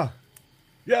 Yeah.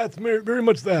 Yeah, it's very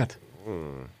much that.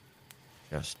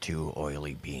 Just two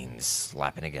oily beans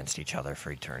slapping against each other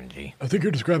for eternity. I think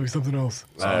you're describing something else.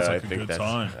 Sounds I like a think good that's,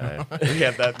 time.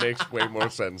 yeah, that makes way more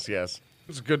sense, yes.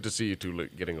 It's good to see you two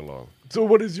getting along. So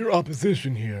what is your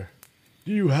opposition here?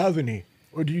 Do you have any?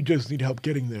 Or do you just need help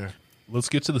getting there? Let's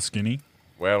get to the skinny.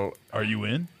 Well, Are you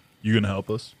in? You gonna help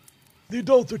us? The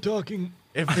adults are talking.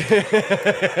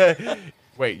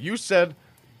 wait, you said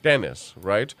Dennis,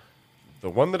 right? The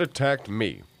one that attacked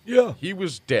me. Yeah. He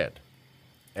was dead.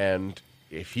 And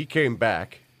if he came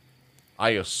back,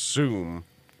 I assume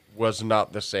was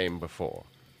not the same before.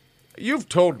 You've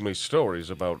told me stories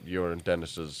about your and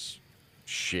Dennis's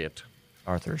shit.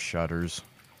 Arthur shudders.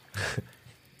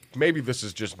 Maybe this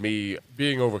is just me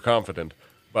being overconfident,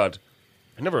 but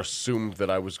I never assumed that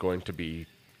I was going to be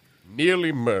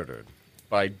nearly murdered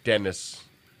by Dennis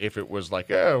if it was like,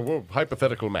 well,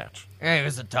 hypothetical match. Hey, he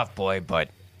was a tough boy, but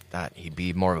thought he'd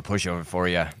be more of a pushover for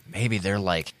you. Maybe they're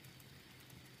like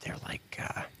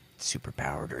super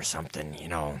powered or something, you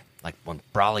know, like when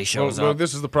Brawley shows No, up.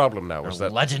 this is the problem now. They're Is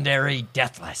that legendary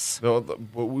Deathless. what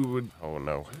we would? Oh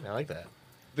no, I like that.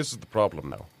 this is the problem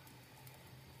now.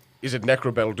 Is it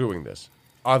Necrobell doing this?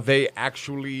 Are they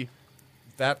actually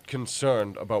that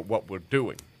concerned about what we're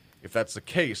doing? If that's the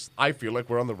case, I feel like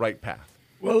we're on the right path.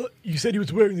 Well, you said he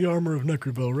was wearing the armor of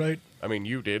Necrobell, right? I mean,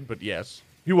 you did, but yes.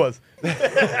 He was.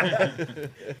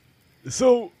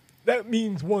 So that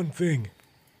means one thing.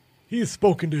 He has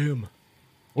spoken to him.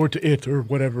 Or to it, or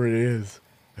whatever it is.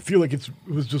 I feel like it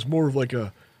was just more of like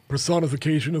a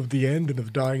personification of the end and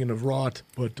of dying and of rot.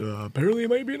 But apparently it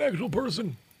might be an actual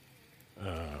person.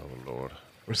 Oh, Lord.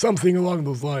 Or something along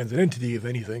those lines. An entity, if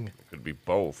anything. It could be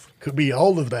both. Could be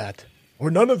all of that. Or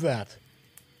none of that.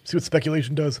 See what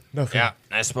speculation does? Nothing. Yeah,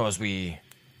 I suppose we...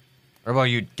 What about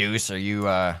you, Deuce? Are you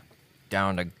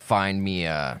down to find me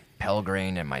a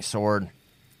Pelgrane and my sword?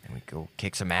 And we go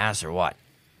kick some ass or what?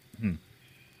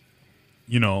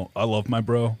 You know, I love my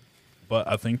bro, but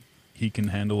I think he can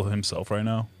handle himself right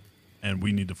now, and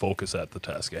we need to focus at the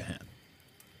task at hand.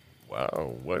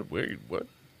 Wow. Wait, what?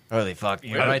 Holy fuck.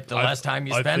 You're right. The less time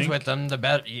you I spend think- with them, the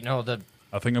better, you know, the...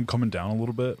 I think I'm coming down a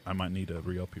little bit. I might need to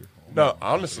re-up here. No,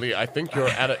 honestly, I think you're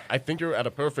at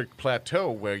a perfect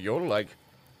plateau where you're like,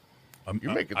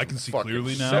 you're making I some can see fucking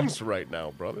clearly now. sense right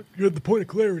now, brother. You're at the point of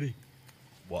clarity.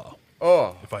 Wow.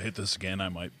 Oh, If I hit this again, I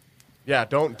might. yeah.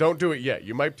 Don't do it yet.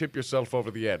 You might tip yourself over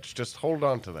the edge. Just hold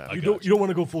on to that. I You got don't want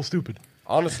to go full stupid.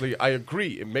 Honestly, I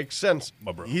agree. It makes sense.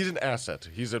 My bro. He's an asset.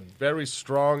 He's a very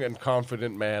strong and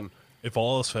confident man. If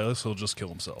all else fails, he'll just kill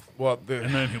himself, Well,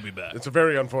 and then he'll be back. it's a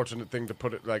very unfortunate thing to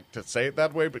put it like to say it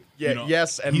that way, but yeah, You know,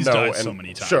 yes and he's no. died and so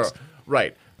many times. Sure,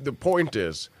 right. The point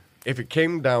is, if it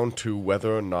came down to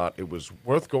whether or not it was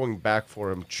worth going back for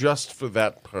him just for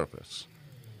that purpose,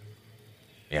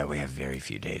 Yeah, we have very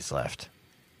few days left.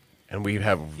 and we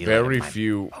have Feel it very in my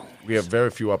few, we have very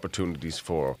few opportunities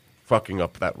for fucking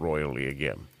up that royally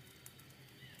again.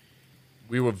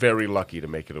 We were very lucky to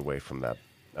make it away from that.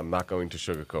 I'm not going to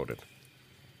sugarcoat it.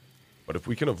 But if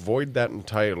we can avoid that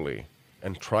entirely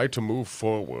and try to move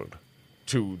forward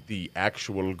to the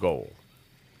actual goal,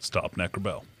 Stop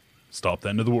Necrobell. Stop the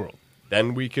end of the world.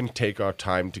 then we can take our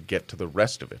time to get to the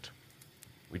rest of it.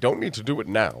 We don't need to do it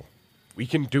now. We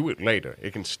can do it later.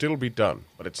 It can still be done,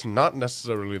 but it's not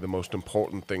necessarily the most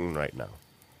important thing right now.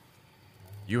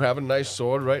 You have a nice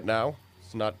sword right now.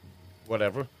 It's not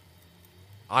whatever.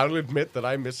 I'll admit that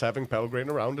I miss having Pelgrane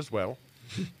around as well.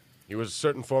 He was a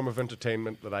certain form of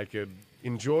entertainment that I could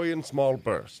enjoy in small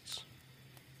bursts.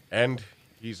 And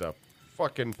he's a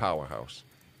fucking powerhouse.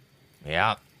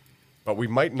 Yeah. But we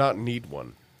might not need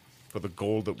one for the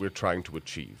goal that we're trying to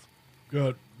achieve.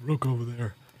 Got Rook over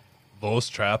there. Those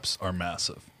traps are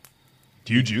massive.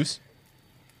 Do you juice?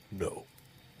 No.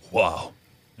 Wow.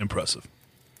 Impressive.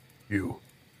 You.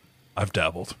 I've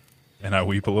dabbled, and I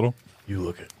weep a little. You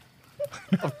look it.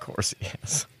 Of course he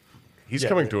is. He's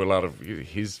coming to a lot of...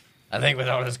 He's... I think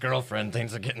without his girlfriend,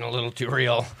 things are getting a little too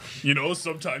real. You know,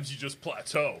 sometimes you just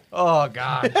plateau. Oh,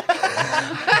 God.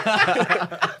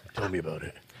 Tell me about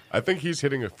it. I think he's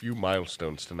hitting a few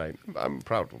milestones tonight. I'm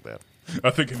proud of that. I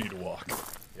think I need to walk.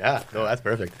 Yeah, no, that's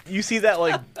perfect. You see that,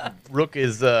 like, Rook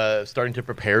is starting to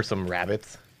prepare some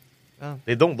rabbits. Oh.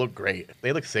 They don't look great.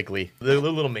 They look sickly. They're a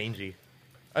little mangy.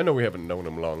 I know we haven't known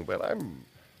him long, but I'm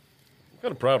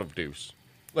kind of proud of Deuce.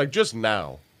 Like, just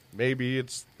now. Maybe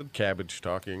it's the cabbage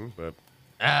talking, but...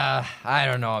 I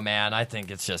don't know, man. I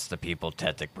think it's just the people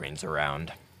Tetic brings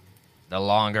around. The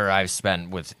longer I've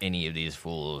spent with any of these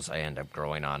fools, I end up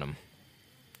growing on them.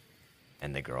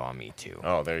 And they grow on me, too.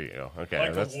 Oh, there you go. Okay,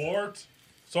 Like that's... a wart?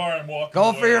 Sorry, I'm walking Go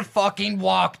away. for your fucking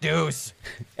walk, Deuce.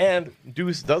 And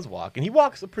Deuce does walk, and he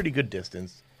walks a pretty good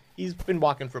distance. He's been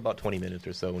walking for about 20 minutes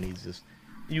or so, and he's just...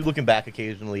 You looking back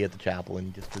occasionally at the chapel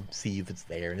and just to see if it's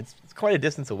there, and it's quite a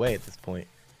distance away at this point.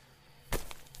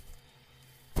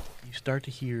 You start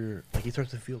to hear, like, he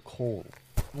starts to feel cold.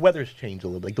 The weather's changed a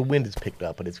little bit. Like, the wind has picked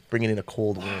up, and it's bringing in a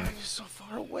cold wind. He's so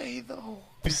far away, though.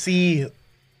 You see,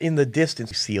 in the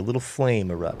distance, you see a little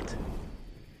flame erupt.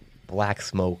 Black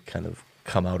smoke kind of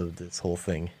come out of this whole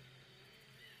thing.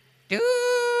 Deuce.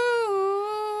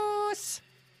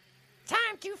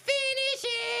 Time to finish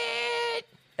it.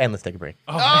 And let's take a break.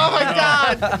 Oh my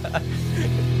God.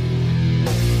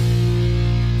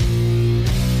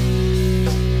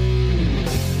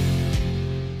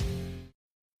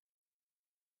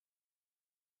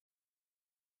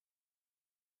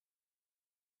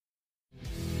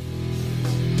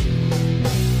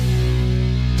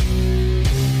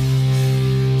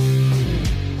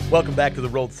 Welcome back to the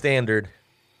Rolled Standard.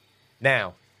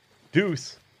 Now,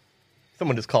 Deuce,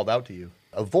 someone just called out to you.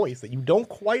 A voice that you don't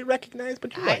quite recognize,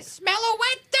 but you like. smell a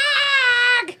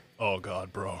wet dog! Oh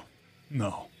God, bro.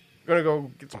 No. I'm gonna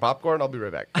go get some popcorn. I'll be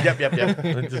right back.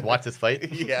 Yep. Just watch this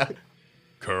fight. Yeah.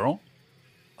 Curl?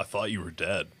 I thought you were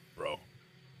dead, bro.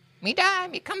 Me die,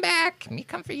 me come back, me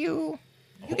come for you.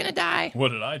 You gonna die. What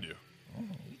did I do?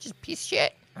 You just piece of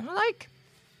shit. I don't like.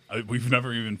 We've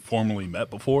never even formally met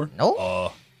before.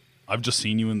 No. I've just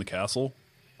seen you in the castle.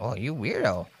 Oh, you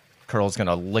weirdo. Curl's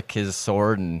gonna lick his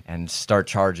sword and start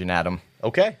charging at him.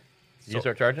 Okay. You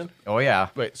start charging? Oh, yeah.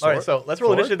 Wait. All right, so let's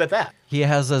roll initiative at that. He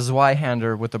has a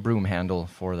Zweihander with a broom handle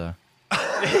for the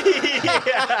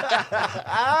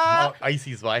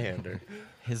Icy Zweihander.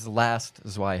 his last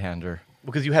Zweihander.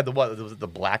 Because you had the what? Was it the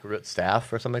Blackroot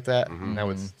staff or something like that? Now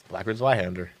it's Blackroot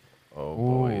Zweihander. Oh,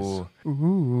 boys.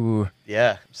 Ooh.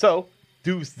 Yeah. So,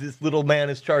 Deuce, this little man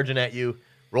is charging at you.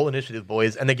 Roll initiative,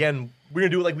 boys. And again, we're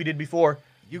going to do it like we did before.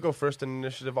 You go first in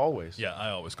initiative always. Yeah, I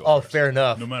always go Oh, first. fair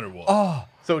enough. No matter what. Oh,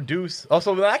 So, Deuce.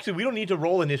 Also, actually, we don't need to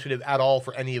roll initiative at all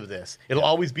for any of this. It'll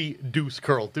always be Deuce,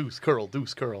 Curl, Deuce, Curl,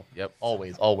 Deuce, Curl. Yep.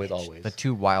 Always. the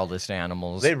two wildest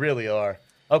animals. They really are.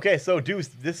 Okay, so, Deuce,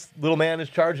 this little man is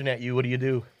charging at you. What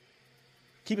do?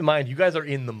 Keep in mind, you guys are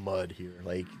in the mud here.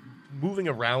 Like, moving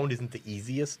around isn't the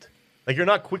easiest. Like, you're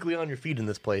not quickly on your feet in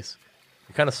this place.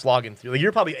 You're kind of slogging through. Like,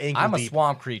 you're probably ankle I'm a deep.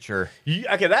 swamp creature.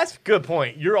 Okay, that's a good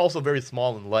point. You're also very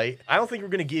small and light. I don't think we're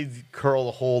going to give Curl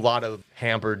a whole lot of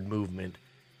hampered movement.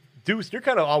 Deuce, you're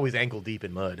kind of always ankle deep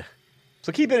in mud.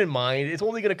 So keep it in mind. It's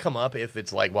only going to come up if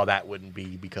it's like, well, that wouldn't be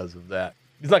because of that.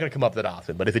 It's not going to come up that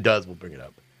often, but if it does, we'll bring it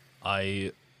up.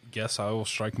 I guess I will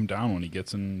strike him down when he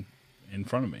gets in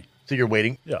front of me. So you're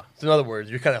waiting? Yeah. So in other words,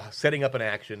 you're kind of setting up an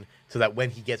action so that when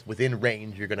he gets within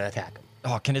range, you're going to attack him.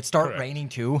 Oh, can it start Correct. raining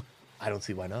too? I don't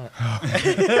see why not.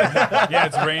 Yeah,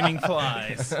 it's raining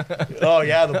flies. Oh,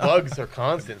 yeah, the bugs are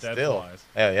constant Dead still. flies.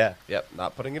 Oh, yeah. Yep.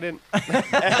 Not putting it in.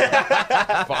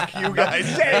 Fuck you guys.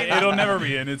 It'll never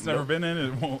be in. It's never been in.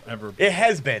 It won't ever be. It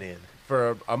has been in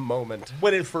For a moment.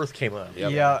 when it first came up.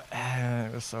 Yep. Yeah,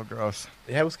 it was so gross.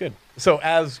 Yeah, it was good. So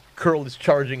as Curl is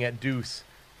charging at Deuce,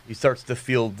 he starts to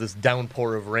feel this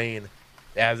downpour of rain.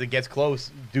 As it gets close,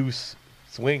 Deuce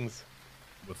swings.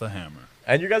 With a hammer.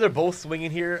 And you guys are both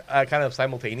swinging here kind of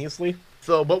simultaneously.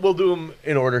 So, but we'll do them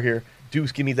in order here.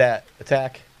 Deuce, give me that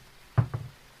attack.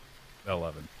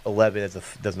 11. 11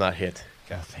 does not hit.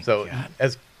 Oh, thank So God.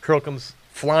 as Curl comes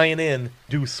flying in,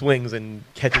 Deuce swings and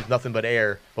catches nothing but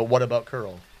air. But what about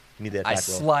Curl? You need the I attack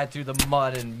roll. slide through the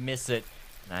mud and miss it,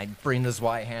 and I bring this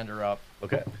Zweihander up.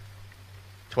 Okay.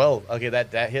 12. Okay,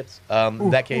 that hits. In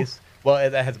that case, well,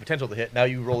 that has the potential to hit. Now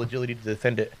you roll agility to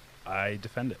defend it. I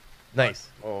defend it. Nice.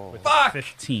 Oh. Fuck!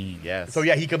 15. Yes. So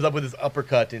yeah, he comes up with his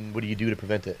uppercut, and what do you do to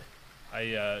prevent it?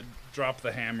 I drop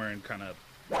the hammer and kind of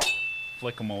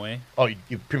flick him away. Oh, you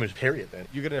pretty much parry it then.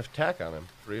 You get an attack on him.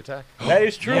 Free attack. That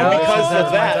is true Yeah, because that's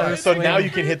of my that. other So swing. now you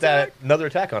can hit that another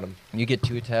attack on him. You get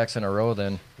 2 attacks in a row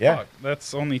then. Yeah. Fuck,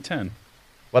 that's only 10.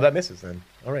 Well, that misses then.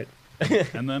 All right.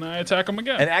 And then I attack him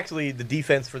again. And actually, the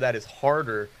defense for that is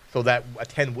harder, so that a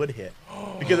 10 would hit.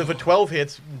 Because if a 12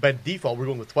 hits, by default, we're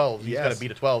going with 12. You just got Yes. to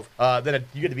beat a 12. Then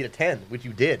you get to beat a 10, which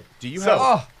you did. Do you So-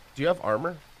 have? Do you have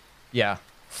armor? Yeah.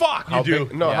 Fuck! You do.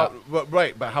 Big, no. Yeah. How, well,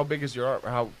 right. But how big is your armor?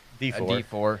 How? A D4,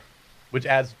 D4. which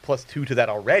adds +2 to that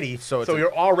already. So So it's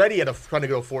you're already at trying to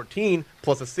go 14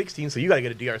 plus a 16, so you got to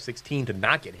get a DR 16 to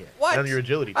not get hit. What? On your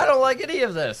agility. I don't like any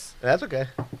of this. That's okay.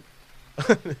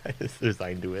 I just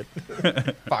resigned to it.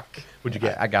 Fuck. What'd you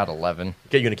get? I got 11.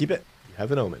 Okay, you gonna keep it? You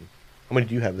have an omen. How many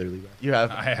do you have there, Levi? You have.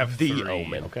 I have the 3.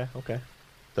 omen. Okay.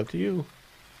 It's up to you.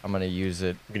 I'm going to use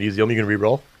it. You gonna use the omen. You gonna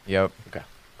re-roll? Yep. Okay.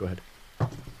 Go ahead.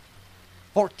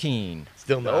 14.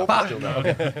 Still no. Nope. Still no.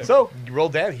 Okay. So you roll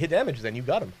hit damage. Then you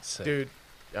got him. Sick. Dude,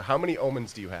 how many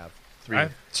omens do you have? 3. I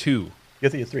have 2. You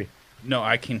think it's 3. No,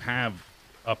 I can have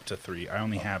up to 3. I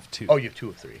only have 2. Oh, you have 2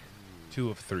 of 3. 2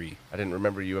 of 3. I didn't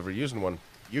remember you ever using one.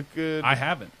 You could. I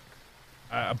haven't.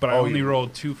 But I Oh, only you-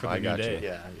 rolled 2 for the I new got you. day.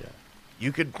 Yeah.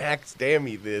 You could max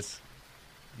dammy this.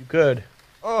 You could.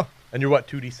 Oh. And you're what?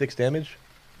 2d6 damage.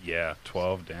 Yeah,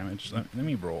 12 damage. Let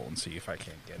me roll and see if I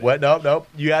can get it. What? Nope.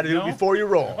 You got to do No? it before you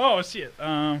roll. Oh, shit.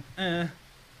 I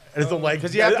just don't like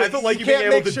 'Cause you have I to- don't like you you being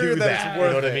can't able make to sure do that that. it's You worth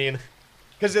know what I it. mean?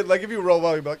 Because like if you roll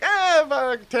well, you'd be like,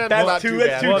 fuck, 10. That's not too- too that's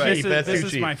bad. too Well, cheap. this That's is, too this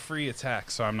is cheap. my free attack,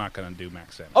 so I'm not going to do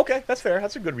max damage. Okay, that's fair.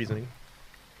 That's a good reasoning.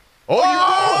 Oh,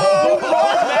 you rolled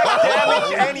max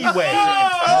damage anyway.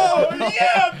 Oh,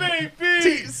 yeah,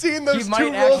 baby! Seeing those He two might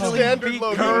roll actually standard beat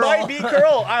low. You Curl. might be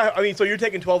Curl. I mean, so you're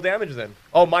taking 12 damage then.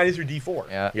 Oh, minus your D4.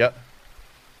 Yeah. Yep.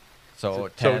 So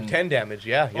So 10. 10 damage.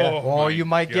 Yeah. Oh. Oh, my you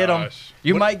might get him. gosh.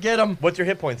 You might get him. What's your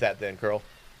hit points at then, Curl?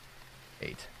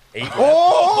 8. 8.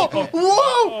 Oh, whoa!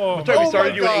 Oh, Sorry, we Oh started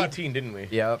my you at God. 18, didn't we?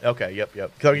 Yep. Okay.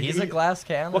 Yep. So He's a glass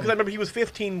cannon. Well, because I remember he was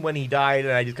 15 when he died,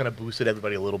 and I just kind of boosted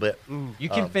everybody a little bit. You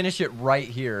can finish it right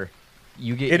here.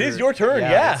 You get. It is your turn,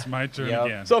 yeah. It's my turn Yep.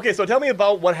 again. So okay, so tell me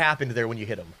about what happened there when you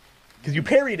hit him, because you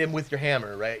parried him with your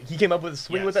hammer, right? He came up with a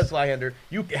swing with that Yes. Slyhander.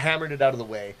 You hammered it out of the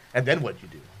way, and then what'd you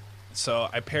do? So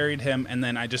I parried him, and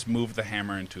then I just moved the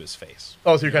hammer into his face.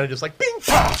 Oh, so you're kind of just like bing,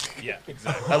 fuck. Yeah,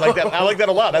 exactly. I like that. I like that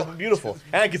a lot. That's beautiful.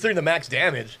 And considering the max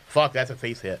damage, fuck, that's a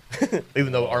face hit.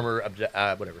 Even though armor,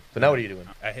 whatever. So now what are you doing?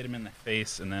 I hit him in the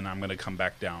face, and then I'm gonna come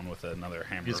back down with another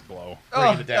hammer Just- blow.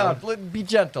 Bring it down. Be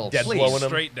gentle, Dead please. blowing him.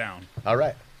 Straight down. All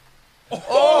right.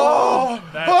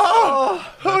 That's,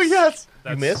 Oh yes!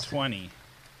 that's missed? 20.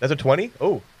 That's a 20.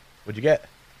 Oh, what'd you get?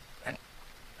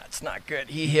 That's not good.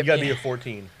 He You hit gotta me. be a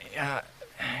 14. Yeah,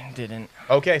 didn't.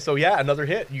 Okay, so yeah, another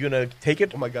hit. You gonna take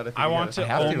it? Oh my God! think I you want gotta- to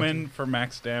have to. omen for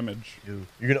max damage.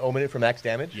 You're gonna omen it for max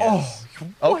damage? Yes.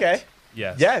 Okay.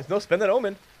 Yes. Yeah, no, spend that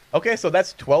omen. Okay, so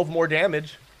that's 12 more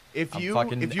damage. If I'm you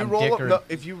fucking- if you I'm roll dickered. no,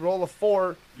 if you roll a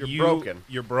 4, you're broken.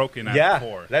 You're broken at Yeah,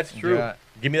 4. that's true. Yeah.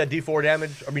 Give me that D4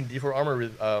 damage. I mean D4 armor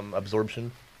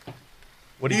absorption.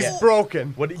 What do you He's get?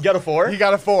 broken. What you got a 4? He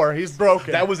got a 4. He's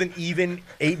broken. That was an even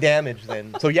 8 damage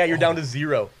then. So yeah, you're down to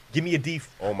 0. Give me a D.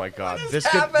 Oh my God! is This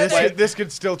happening? could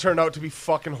still turn out to be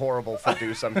fucking horrible for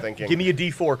Deuce. I'm thinking. Give me a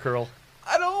D4, Curl.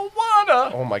 I don't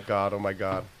wanna. Oh my God! Oh my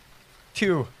God!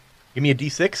 2. Give me a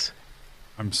D6.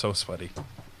 I'm so sweaty.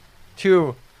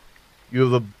 2. You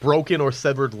have a broken or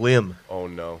severed limb. Oh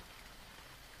no!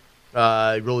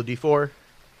 Roll a D4.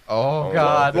 Oh, Oh,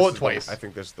 God. no. Roll This it is twice. I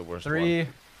think this is the worst 3. one.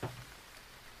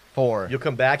 4. You'll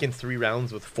come back in 3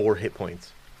 rounds with 4 hit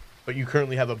points, but you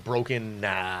currently have a broken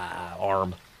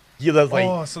arm. He does like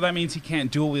Oh, so that means he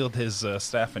can't dual wield his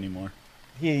staff anymore.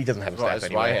 he doesn't have a Well, staff it's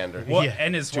anyway. Zweihander. What? Yeah.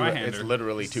 And his Zweihander. It's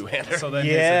literally two-hander. So then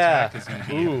Yeah. his attack is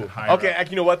going to be Ooh. higher Okay, up.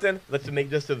 you know what then? Let's make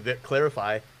just to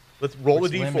clarify. Let's roll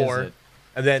Which a limb D4, is it?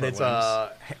 and then For it's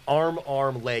limbs?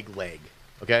 arm, leg.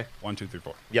 Okay. 1, 2, 3,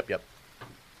 4. Yep.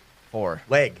 4.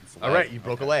 Leg. All leg. right, you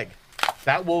broke a leg.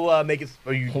 That will make it.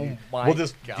 Or Oh my we'll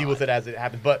just God. deal with it as it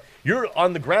happens. But you're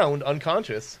on the ground,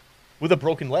 unconscious, with a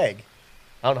broken leg.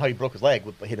 I don't know how you broke his leg.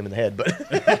 Hit him in the head, but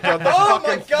Oh my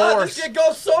fucking God! force. This could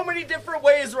go so many different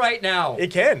ways right now.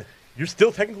 it can. You're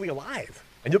still technically alive,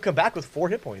 and you'll come back with 4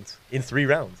 hit points in 3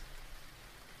 rounds.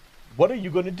 What are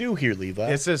you going to do here, Levi?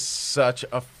 This is such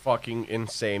a fucking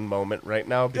insane moment right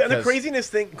now. Yeah, Because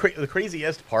the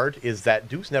craziest part is that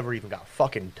Deuce never even got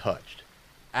fucking touched.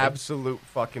 absolute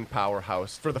fucking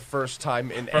powerhouse for the first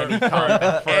time in any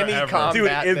combat. Any Forever.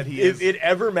 combat Dude, that he if is. it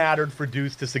ever mattered for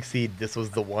Deuce to succeed, this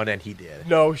was the one, and he did.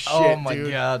 No shit, Oh my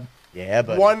dude. God. Yeah,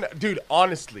 but Dude,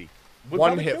 honestly, Would one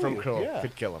probably hit kill from you, Crow yeah.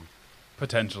 could kill him.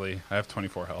 Potentially. I have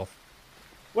 24 health.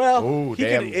 well, Ooh, he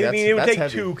damn, could, I mean, it would that's take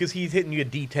heavy. 2 because he's hitting you a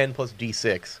D10 plus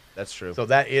D6. That's true. So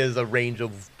that is a range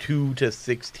of 2 to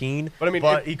 16. But I mean,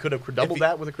 but if- he could have doubled If he-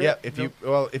 that with a crit. Yeah, if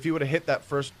you would have hit that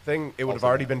first thing, it would have Also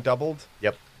already that. been doubled.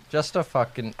 Yep. Just a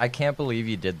fucking. I can't believe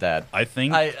you did that. I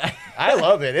think I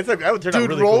love it. That would turn out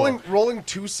Dude, really rolling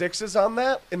 2 6s on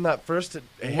that in that first hit,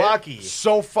 Lucky.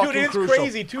 so fucking Dude, it's crucial.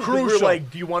 crazy too. 'Cause we're Crucial. like,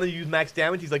 do you want to use max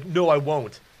damage? He's like, no, I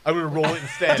won't. I'm gonna roll it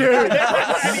instead. Dude,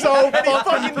 so fucking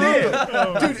fucking did.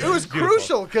 Dude, it was Beautiful.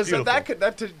 crucial because Beautiful. that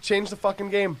could change the fucking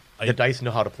game. The dice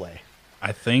know how to play.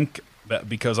 I think that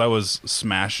because I was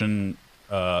smashing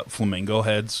flamingo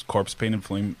heads, corpse painted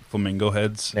flamingo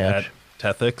heads Snatch. at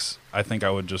Tethix, I think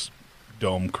I would just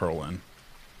dome curl in.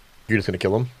 You're just gonna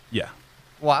kill him. Yeah.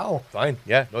 Wow. Fine.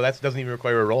 Yeah. No, that doesn't even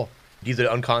require a roll. He's an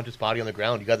unconscious body on the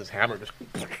ground. You got this hammer. Just.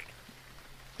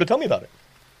 So tell me about it.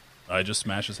 I just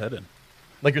smash his head in.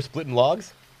 Like you're splitting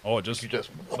logs. Oh, just You just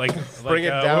like Bring it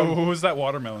down. Who was that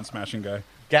watermelon smashing guy?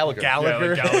 Gallagher. Yeah,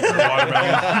 like Gallagher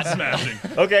watermelon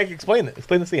smashing. Okay, explain it.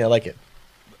 Explain the scene. I like it.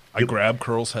 I grab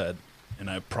Curl's head and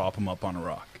I prop him up on a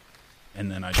rock,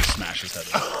 and then I just smash his head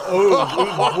in.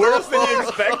 Oh, worse than you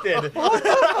expected.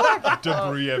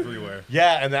 Debris everywhere.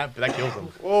 Yeah, and that kills him.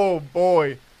 Oh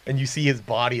boy. And you see his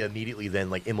body immediately then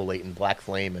like immolate in black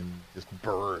flame and just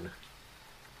burn.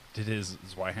 Did his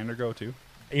Zweihander go too?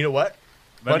 And you know what?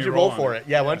 Why Let don't me you roll on for it?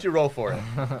 Yeah, why don't you roll for it?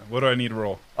 What do I need to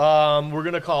roll? We're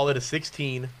gonna call it a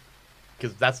 16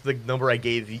 because that's the number I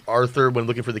gave Arthur when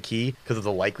looking for the key because of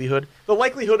the likelihood. The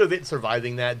likelihood of it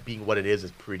surviving that being what it is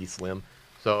pretty slim.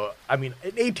 So I mean,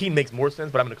 an 18 makes more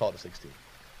sense, but I'm gonna call it a 16.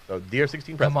 So DR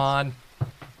 16 presents. Come on.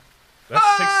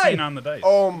 That's 16 on the dice.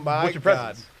 Oh my What's your god.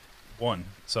 presents? 1.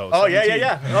 So Oh, 17.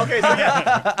 yeah. Okay, so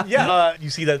yeah. Yeah, you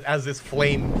see that as this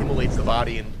flame immolates the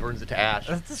body and burns it to ash,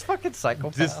 This fucking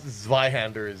psychopath. this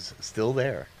Zweihander is still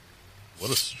there.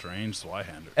 What a strange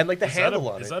Zweihander. And, like, the Is handle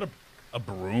that on is it. that a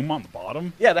broom on the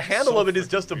bottom? Yeah, the handle So of it is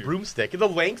just a freaking weird. broomstick. The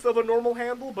length of a normal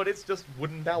handle, but it's just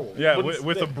wooden dowel. Yeah, Wooden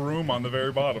with a stick. broom on the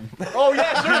very bottom. Oh,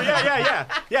 yeah, sure.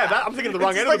 Yeah, I'm thinking of the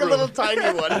wrong end of the broom.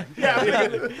 tiny one. Yeah,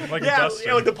 I'm thinking, Like a yeah,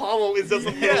 duster. like the pommel is just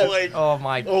a little, like... Oh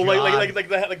my Oh, god.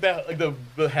 like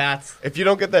the hats. If you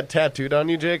don't get that tattooed on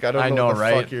you, Jake, I don't I know, know, what the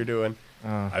right? fuck you're doing.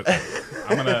 I'm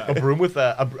A gonna broom with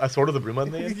a sword of the broom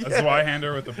on there. a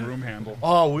Zweihander with a broom handle.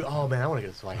 Oh man, I want to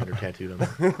get a Zweihander tattooed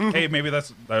on me. Hey, maybe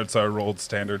that's our old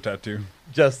standard tattoo.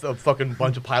 Just a fucking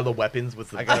bunch of pile of weapons with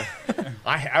the.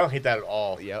 I don't hate that at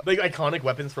all. Yep. Like iconic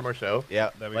weapons from our show. Yeah.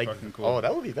 That'd be Like, fucking cool. oh,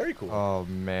 that would be very cool. Oh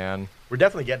man. We're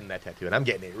definitely getting that tattoo, and I'm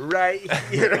getting it right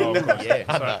here. Oh, of course. Yeah,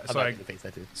 I'm So- not so getting I- the face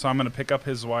tattoo. So I'm gonna pick up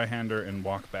his Zweihander and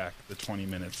walk back the 20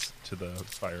 minutes to the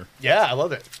fire. Yeah, I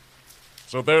love it.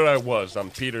 So there I was on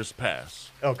Peter's Pass.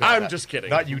 Oh, God, I'm not- just kidding.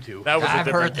 Not you two. That was a I've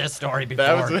different. heard this story before.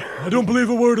 That was I don't believe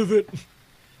a word of it.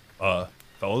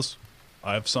 Fellas,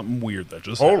 I have something weird that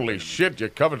just Holy happened. shit! You're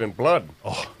covered in blood.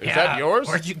 Oh, Is Yeah, that yours?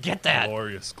 Where'd you get that?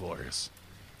 glorious, glorious.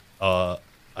 I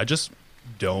just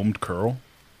domed Curl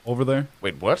over there.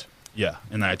 Wait, what? Yeah,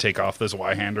 and then I take off this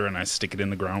Zweihander and I stick it in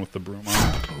the ground with the broom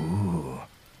on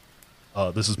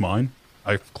it. This is mine.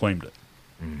 I claimed it,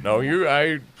 No,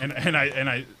 I. and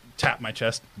I tap my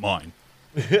chest. Mine.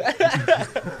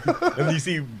 And you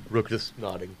see Rook just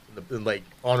nodding in like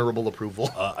honorable approval.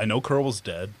 I know Curl was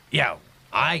dead. Yeah,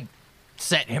 I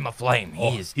set him aflame.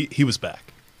 Oh, He's he was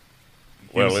back.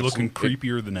 He Well, was it's- looking it-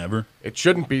 creepier than ever. It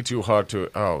shouldn't be too hard to.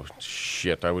 Oh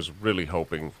shit! I was really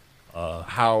hoping.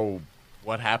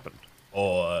 What happened?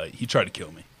 Oh, he tried to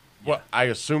kill me. Well, I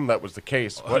assume that was the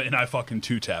case. What? And I fucking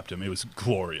two-tapped him. It was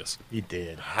glorious. He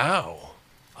did. How?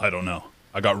 I don't know.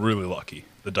 I got really lucky.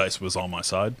 The dice was on my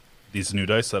side. These new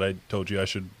dice that I told you I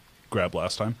should grab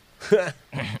last time. The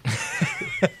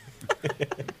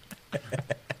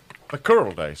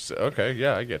curl dice. Okay,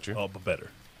 yeah, I get you. Oh, but better.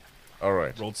 All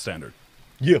right. Rolled standard.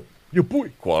 Yeah, your boy.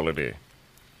 Quality.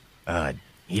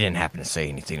 he didn't happen to say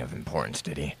anything of importance,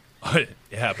 did he? It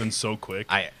happened so quick.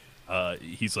 I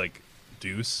He's like,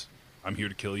 Deuce, I'm here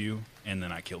to kill you. And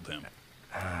then I killed him.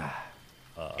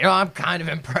 I'm kind of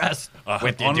impressed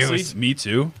with you, Honestly, Deuce. me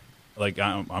too. Like,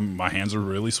 my hands are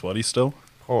really sweaty still.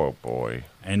 Oh boy.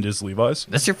 And is Levi's.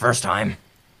 This your first time?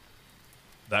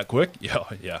 That quick? Yeah,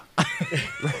 yeah.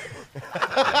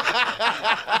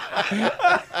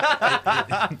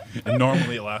 And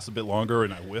normally it lasts a bit longer,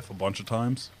 and I whiff a bunch of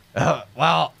times.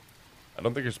 Well, I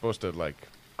don't think you're supposed to like.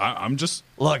 I'm just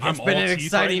look, I'm it's been all an teeth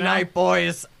exciting right now, night,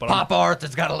 boys. but I'm- Papa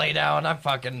Arthur's got to lay down. I'm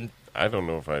fucking. I don't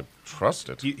know if I trust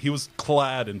it. He was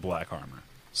clad in black armor,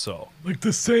 so Like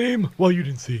the same. Well, you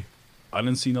didn't see. I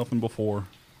didn't see nothing before.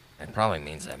 It probably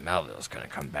means that Melville's gonna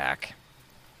come back.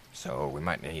 So we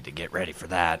might need to get ready for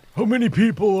that. How many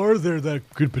people are there that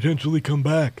could potentially come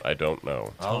back? I don't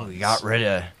know. Oh, we got rid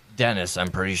of Dennis, I'm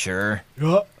pretty sure.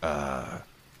 Yeah,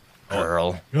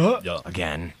 Earl, yeah. Yeah,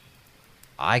 again.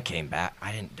 I came back.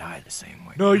 I didn't die the same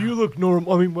way. No, you look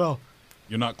normal. I mean, well,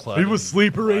 you're not clad. Are you a in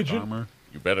sleeper black agent? Armor.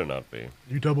 You better not be.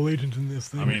 you double agent in this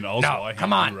thing. I mean, also, No, I come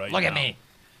hate on, you right look at now. me.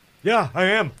 yeah, I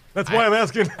am. That's why I'm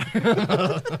asking.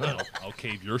 I'll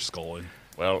cave your skull in.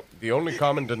 Well, the only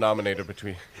common denominator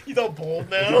between He's all bold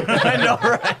now. I know,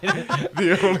 right?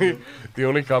 the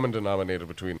only common denominator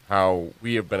between how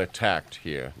we have been attacked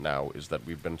here now is that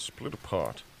we've been split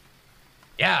apart.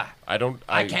 Yeah, I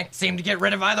can't seem to get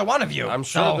rid of either one of you. I'm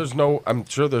sure there's no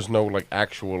like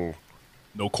actual.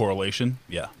 No correlation?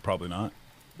 Yeah, probably not.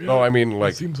 No, I mean That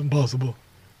like seems impossible.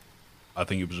 I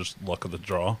think it was just luck of the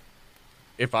draw.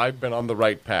 if I've been on the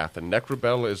right path and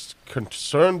Necrobell is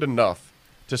concerned enough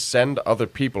to send other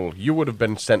people, you would have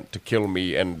been sent to kill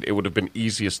me, and it would have been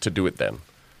easiest to do it then.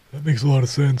 That makes a lot of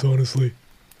sense, honestly.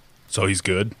 So he's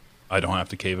good. I don't have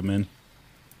to cave him in.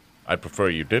 I'd prefer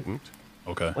you didn't.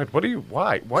 Okay. Wait, what are you?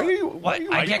 Why? Why are you? What? Are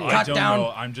you I get I cut don't down.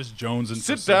 know. I'm just jonesing. for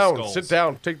sit some down. skulls. Sit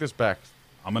down. Take this back.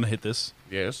 I'm gonna hit this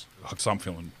Yes. because I'm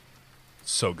feeling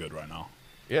so good right now.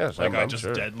 Yes. Like I I'm just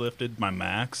sure. deadlifted my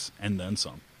max and then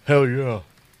some. Hell yeah.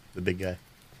 The big guy.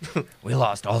 We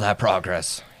lost all that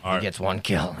progress. All He right. gets one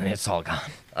kill, and it's all gone.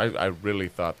 I really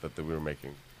thought that we were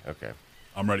making. Okay.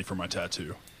 I'm ready for my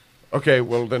tattoo. Okay.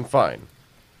 Well then, fine.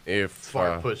 If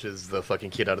Fart pushes the fucking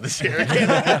kid out of the chair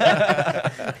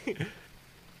again.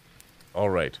 all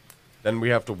right, then we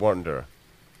have to wonder.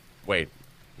 Wait,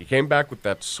 he came back with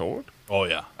that sword? Oh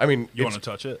yeah. I mean, You it's- want to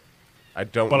touch it? I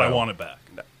don't. But I know. want it back.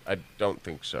 I don't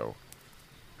think so.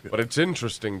 But it's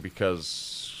interesting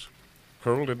because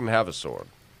Curl didn't have a sword.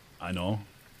 I know.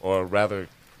 Or rather,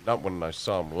 not when I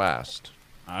saw him last.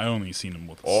 I only seen him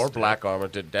with a Or stick. black armor.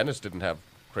 Dennis didn't have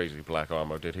crazy black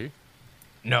armor, did he?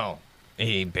 No,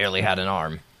 he barely had an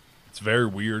arm. It's very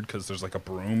weird because there's like a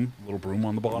little broom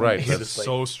on the bottom. Right, It's that's just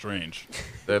so strange.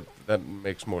 That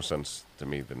makes more sense to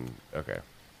me than... Okay.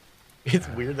 It's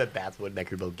weird that that's what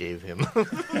Neckerbill gave him.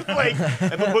 Like,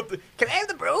 can I have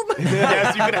the broom?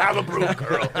 Yes, you can have a broom,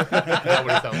 girl. That's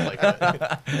what it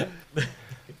sounds like.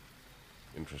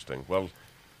 Interesting. Well,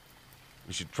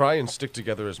 we should try and stick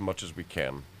together as much as we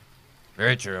can,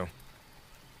 Very true.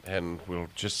 and we'll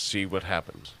just see what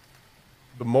happens.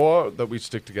 The more that we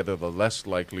stick together, the less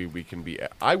likely we can be...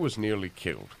 I was nearly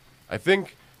killed. I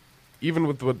think, even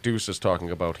with what Deuce is talking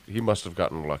about, he must have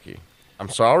gotten lucky. I'm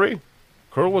sorry?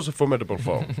 Curl was a formidable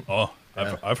foe. Oh,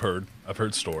 I've heard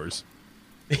stories.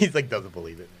 He's like, doesn't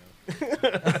believe it now.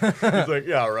 He's like,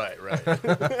 yeah, right.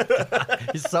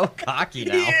 He's so cocky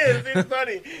now. He is. It's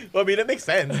funny. Well, I mean, it makes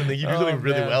sense. I mean, you do something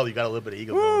really man. well. You got a little bit of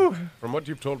ego. going. From what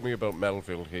you've told me about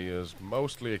Melville, he is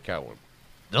mostly a coward.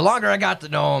 The longer I got to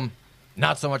know him,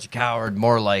 not so much a coward,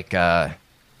 more like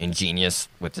ingenious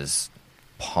with his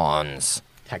pawns.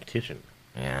 Tactician.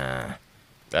 Yeah.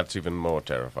 That's even more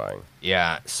terrifying.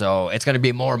 Yeah, so it's going to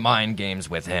be more mind games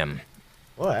with him.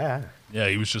 Well, yeah. Yeah,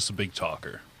 he was just a big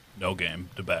talker. No game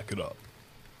to back it up,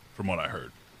 from what I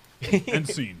heard and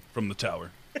seen from the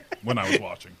tower when I was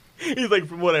watching. He's like,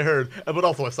 from what I heard, but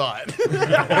also I saw it.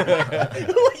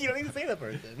 You don't need to say that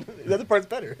part then. The other part's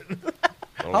better.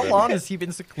 How long has he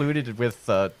been secluded with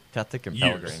Tethek and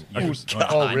Years. Pelgrim? Years.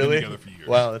 Oh, Been really? together for years.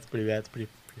 Wow, that's pretty bad. That's pretty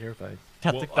terrifying.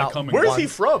 Well, I come and Where is go. he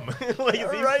from? Like,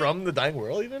 is he Right. from the dying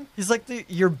world even? He's like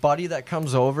your buddy that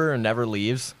comes over and never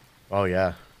leaves. Oh,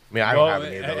 yeah. I mean, I don't have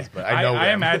any of those, but I know I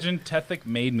them. imagine Tethek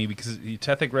made me because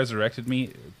Tethek resurrected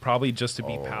me probably just to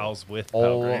be pals with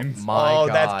Oh Pelgrim. my Oh,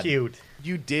 god. that's cute.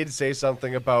 You did say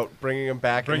something about bringing him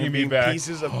back Bringing and me being back.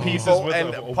 pieces of Pieces people with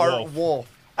and a part wolf.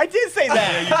 wolf. I did say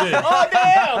that. Yeah, you did. Oh,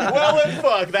 damn. Well, then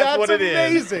fuck. That's what it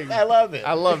is. amazing. I love it.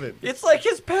 I love it. It's like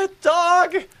his pet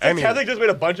dog. Anyway, Kevin just made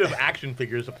a bunch of action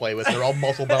figures to play with. They're all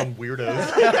muscle-bound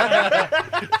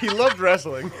weirdos. he loved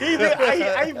wrestling.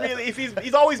 I really, if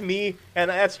he's always me, and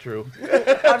that's true.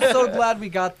 I'm so glad we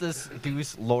got this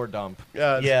Deuce lore dump.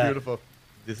 Yeah, it's Yeah. beautiful.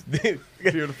 This,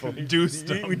 Beautiful. Deuce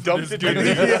we dumped dumped this it. dude.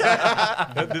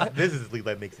 This is the league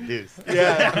that makes it deuce.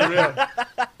 Yeah, for real.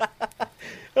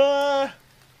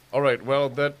 All right, well,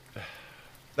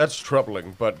 that's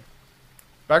troubling, but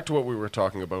back to what we were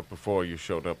talking about before you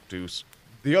showed up, Deuce.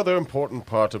 The other important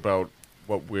part about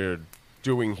what we're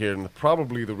doing here, and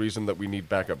probably the reason that we need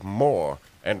backup more,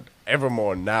 and ever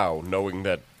more now, knowing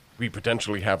that we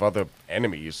potentially have other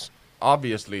enemies,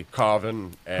 obviously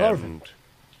Carvin and... Carvin?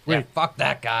 Yeah, Wait. fuck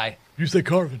that guy. You say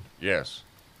Carvin. Yes.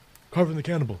 Carvin the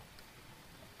Cannibal.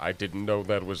 I didn't know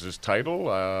that was his title,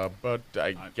 but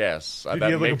I guess. Did that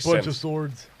he have like a makes bunch of sense.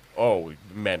 swords? Oh,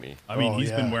 many. I mean, Oh,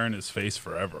 he's been yeah. wearing his face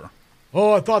forever.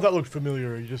 Oh, I thought that looked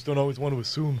familiar. You just don't always want to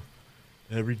assume.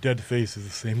 Every dead face is the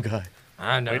same guy.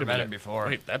 I've never Wait a met minute. him before.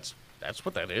 Wait, that's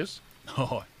what that is?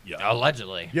 Oh, yeah.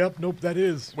 Allegedly. Yep, nope, that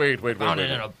is. Wait. Found it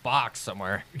in a box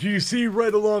somewhere. Do you see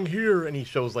right along here? And he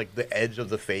shows like the edge of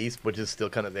the face, which is still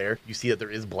kind of there. You see that there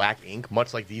is black ink,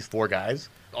 much like these four guys,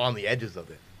 on the edges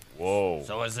of it. Whoa.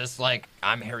 So is this like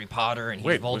I'm Harry Potter and he's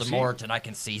Wait, was he- Voldemort and I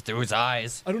can see through his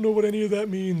eyes? I don't know what any of that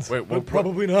means. Wait, but what-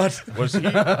 probably not.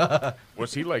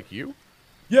 Was he like you?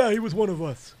 Yeah, he was one of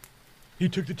us. He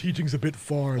took the teachings a bit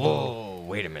far, though. Whoa,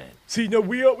 wait a minute. See, no,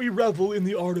 we revel in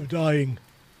the art of dying,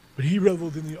 but he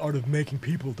reveled in the art of making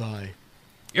people die.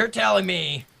 You're telling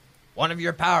me one of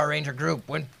your Power Ranger group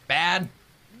went bad?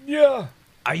 Yeah.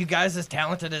 Are you guys as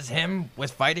talented as him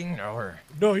with fighting, or?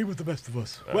 No, he was the best of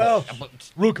us. Well, But-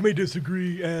 Rook may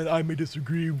disagree, and I may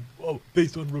disagree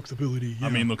based on Rook's ability. I yeah.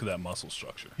 mean, look at that muscle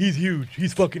structure. He's huge.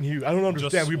 He's fucking huge. I don't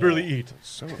understand. We swole. barely eat.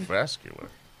 So vascular.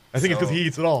 I think it's because he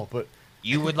eats it all, but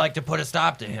You would like to put a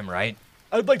stop to him, right?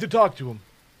 I'd like to talk to him.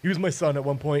 He was my son at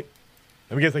one point.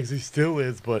 I guess like he still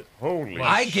is, but Holy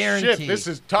I shit, guarantee- this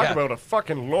is talk yeah. about a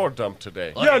fucking lore dump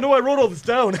today. Like- yeah, no, I wrote all this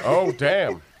down. Oh,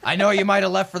 damn. I know you might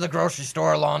have left for the grocery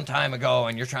store a long time ago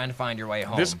and you're trying to find your way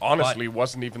home. This honestly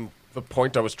wasn't even the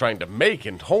point I was trying to make,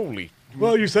 and holy...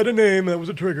 Well, you said a name, that was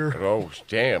a trigger. Oh,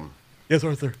 damn. Yes,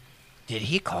 Arthur. but did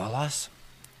he call us?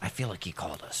 I feel like he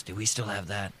called us. Do we still have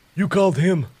that? You called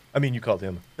him. I mean, you called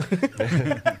him.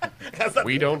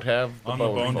 We don't have the On the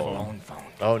bone bone phone. phone. Phone phone.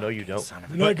 Oh, no, you don't. Son of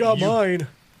a... And I got you- mine.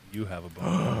 You have a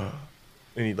bone.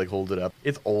 And he like holds it up.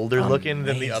 It's older looking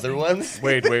than the other ones.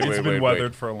 Wait. It's been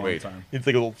weathered for a long wait. time. It's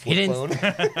like a little He flip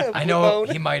didn't- phone. I know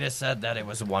phone. he might have said that it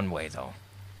was one way, though.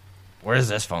 Where does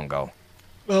this phone go?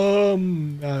 Call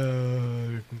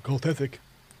Tethic.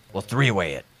 We'll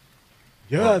three-way it.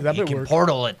 Yeah, Or that he might can work.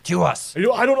 portal it to us. You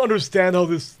know, I don't understand how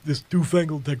this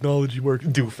newfangled technology works.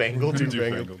 Doofengled.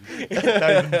 Newfangled.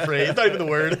 Not even the phrase. Not even the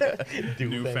word.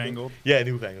 Newfangled. Yeah,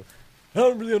 newfangled. I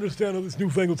don't really understand how this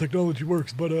newfangled technology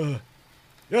works, but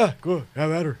yeah, go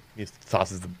have at her. He just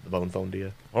tosses the bone phone to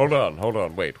you. Hold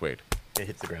on. Wait. It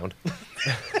hits the ground.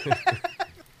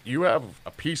 You have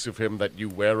a piece of him that you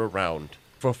wear around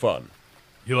for fun.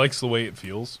 He likes the way it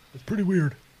feels. It's pretty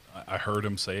weird. I heard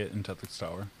him say it in Tethic's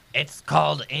Tower. It's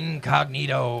called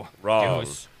incognito. Wrong.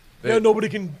 Deuce. Yeah, nobody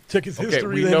can check his Okay,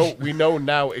 history. we know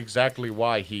now exactly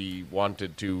why he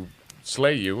wanted to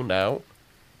slay you. Now,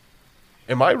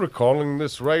 am I recalling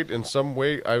this right in some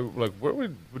way?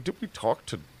 Did we talk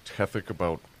to Tethic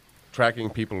about tracking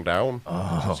people down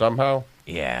somehow?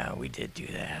 Yeah, we did do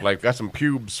that. Like got some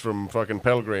pubes from fucking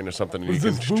Pelgrane or something. Was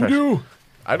you this can voodoo?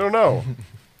 I don't know.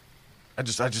 I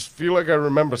just feel like I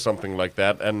remember something like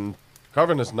that, and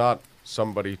Carvin is not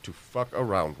somebody to fuck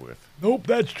around with. Nope,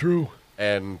 that's true.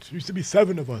 And There used to be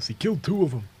 7 of us. He killed 2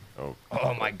 of them.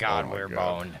 Oh my God, we're God.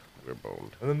 boned. We're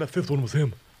boned. And then the 5th one was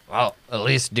him. Well, at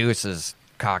least Deuce is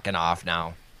cocking off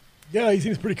now. Yeah, he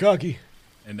seems pretty cocky.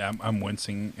 And I'm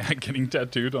wincing at getting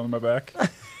tattooed on my back. Well,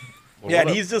 Yeah, what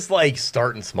and he's just like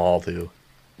starting small too.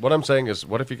 What I'm saying is,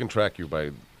 what if he can track you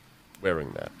by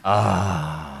wearing that?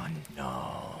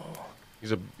 No,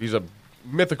 He's a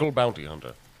mythical bounty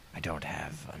hunter. I don't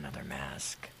have another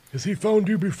mask. Has he found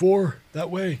you before that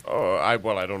way? Oh, I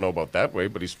don't know about that way,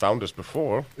 but he's found us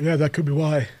before Yeah, that could be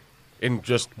why. in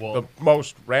just Well- the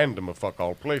most random of fuck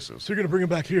all places. So you're gonna bring him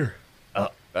back here.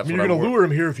 That's I mean, what you're gonna I'm lure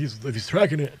him here if he's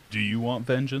tracking it. Do you want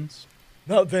vengeance?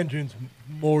 Not vengeance,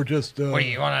 more just. What do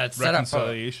you want to set up?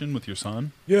 Reconciliation with your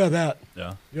son? Yeah, that.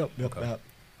 Yeah. Yep, Okay. that.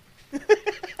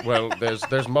 Well,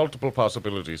 there's multiple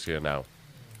possibilities here now.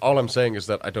 All I'm saying is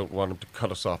that I don't want him to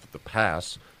cut us off at the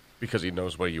pass because he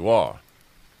knows where you are.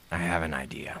 I have an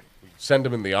idea. Send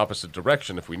him in the opposite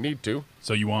direction if we need to.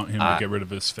 So you want him to get rid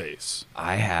of his face?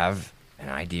 I have an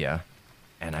idea.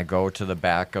 And I go to the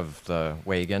back of the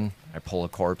wagon. I pull a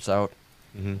corpse out.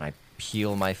 And I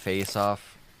peel my face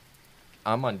off.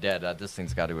 I'm undead. This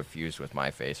thing's got to have fused with my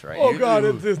face, right? Oh god,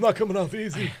 it's not coming off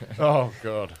easy. Oh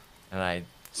God. And I...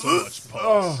 So much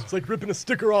pus. It's like ripping a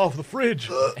sticker off the fridge.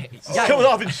 It's Yeah, coming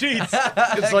off in sheets.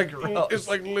 It's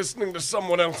like listening to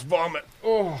someone else vomit.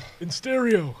 Oh, In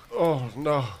stereo. oh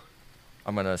no.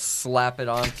 I'm going to slap it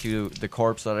onto the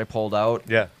corpse that I pulled out.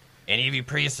 Yeah. Any of you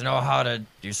priests know how to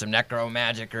do some necro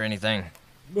magic or anything?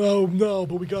 No,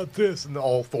 but we got this. And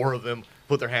all 4 of them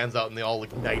put their hands out and they all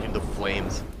ignite into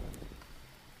flames.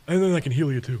 And then I can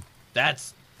heal you too.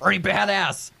 That's pretty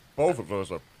badass. Both of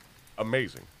those are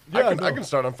amazing. Yeah, I no. can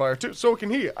start on fire too. So can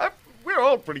he. We're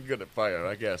all pretty good at fire,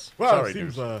 I guess. Wow, Sorry, it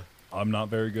seems dudes. I'm not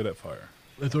very good at fire.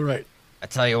 that's all right. I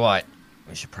tell you what,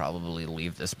 we should probably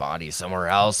leave this body somewhere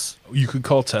else. You could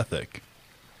call Tethic,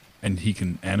 and he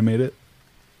can animate it.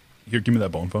 Here, give me that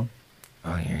bone phone.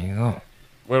 Oh, here you go.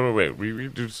 Wait. We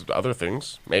do some other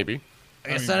things, maybe. I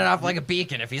can set it off like a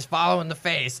beacon if he's following the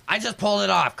face. I just pulled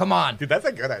it off. Come on. Dude, that's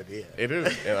a good idea. It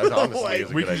is. Yeah, that's honestly Like, is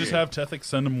a We good could just idea. have Tethic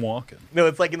send him walking. No,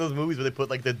 it's like in those movies where they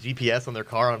put like the GPS on their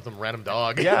car on some random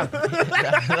dog. Yeah,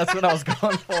 That's what I was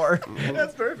going for.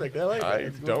 That's perfect. I like I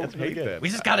that. don't That's really hate good. that. We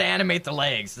just got to animate the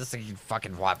legs. This thing can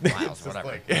fucking walk miles, Just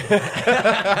whatever.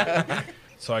 like-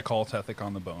 So I call Tethic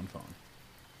on the bone phone.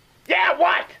 Yeah,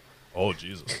 what? Oh,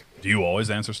 Jesus. Do you always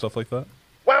answer stuff like that?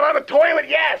 Well, on the toilet,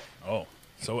 yes. Oh,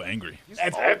 so angry.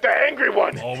 That's the angry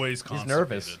one. Always constipated.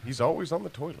 nervous. He's always on the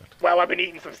toilet. Well, I've been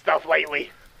eating some stuff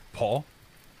lately. Paul?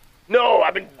 No,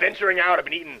 I've been venturing out. I've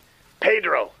been eating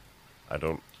Pedro. I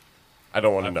don't want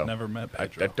to I've know. never met I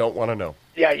Pedro. don't want to know.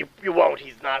 Yeah, you won't.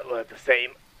 He's not the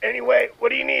same. Anyway, what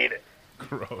do you need?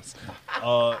 Gross.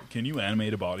 Can you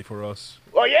animate a body for us?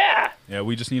 Well, yeah. Yeah,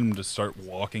 we just need him to start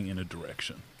walking in a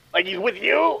direction. Like he's with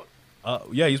you?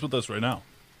 Yeah, he's with us right now.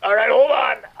 All right, hold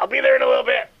on. I'll be there in a little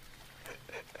bit.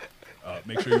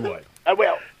 Make sure you wipe. I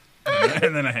will.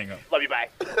 And then I hang up. Love you, bye.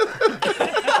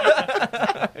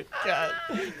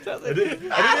 I didn't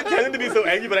intend him to be so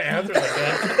angry, but I answered like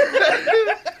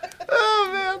that. Oh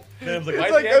man. And I was like,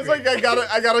 why It's is he like, angry?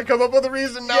 I gotta come up with a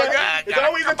reason now. It's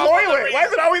always the toilet. Why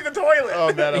is it always the toilet?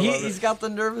 Oh man, I love He's it. got the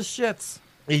nervous shits.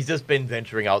 He's just been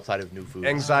venturing outside of new food.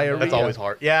 Anxiety. That's always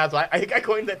hard. Yeah, so I think I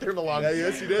coined that term a long time.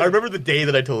 yes, you did. I remember the day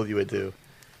that I told you it too.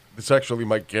 This actually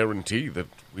might guarantee that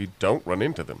we don't run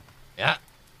into them. Yeah,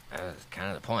 that's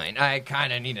kind of the point. I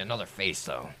kind of need another face,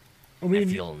 though. I I mean,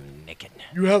 feel naked.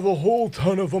 you have a whole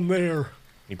ton of them there.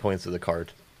 He points to the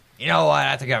cart. You know what?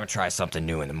 I think I'm gonna try something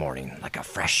new in the morning, like a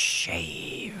fresh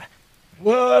shave.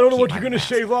 Well, I don't know Keep what my you're gonna mask.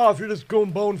 shave off. You're just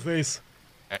going bone face.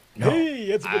 No. Hey,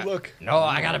 that's a good look. No,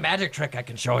 I got a magic trick I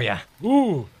can show you.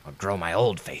 Ooh. I'll grow my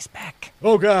old face back.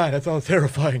 Oh God, that sounds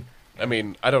terrifying. I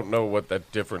mean, I don't know what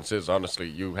that difference is, honestly.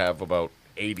 You have about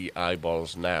 80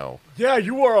 eyeballs now. Yeah,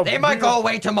 you are. They might go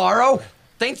away tomorrow.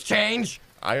 Things change.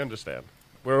 I understand.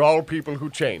 We're all people who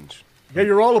change. Yeah,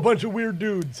 you're all a bunch of weird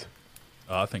dudes.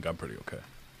 I think I'm pretty okay.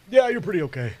 Yeah, you're pretty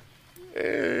okay.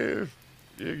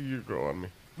 You grow on me.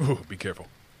 Ooh, be careful.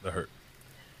 That hurt.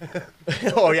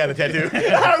 Oh, yeah, the tattoo.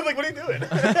 I was like, what are you doing?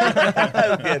 That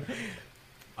was good.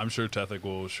 I'm sure Tethic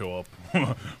will show up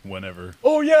whenever.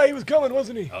 Oh yeah, he was coming,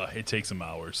 wasn't he? It takes him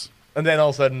hours. And then all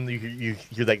of a sudden, you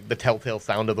hear like the telltale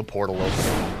sound of the portal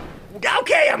open.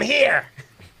 Okay, I'm here.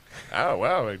 Oh,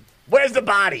 wow. Where's the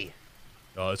body?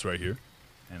 Oh, it's right here.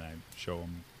 And I show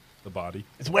him the body.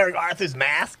 It's wearing Arthur's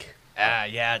mask.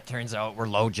 Yeah, it turns out we're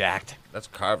low jacked. That's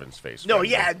Carvin's face. No, right?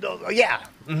 yeah, yeah.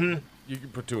 You can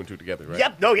put two and two together, right?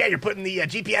 Yep, no, yeah, you're putting the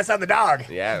GPS on the dog.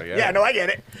 Yeah. Yeah, no, I get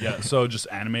it. Yeah, so just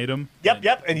animate him.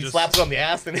 Yep, and he just- slaps it on the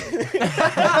ass. And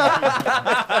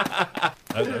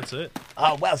That's it.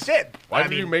 oh, well, shit. Why I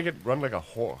did mean, you make it run like a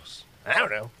horse? I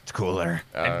don't know. It's cooler.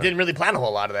 I didn't really plan a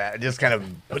whole lot of that. I just kind of.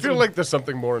 I feel like there's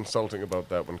something more insulting about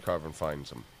that when Carvin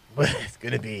finds him. it's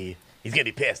gonna be. He's gonna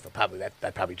be pissed.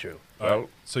 That's probably true. Well,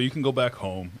 So you can go back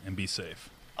home and be safe.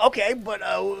 Okay, but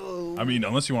I mean,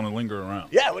 unless you want to linger around.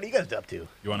 yeah, what are you guys up to?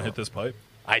 You want to hit this pipe?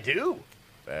 I do.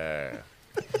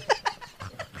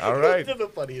 all right. That's the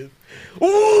funniest.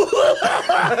 Ooh!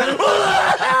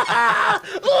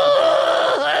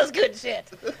 That's good shit.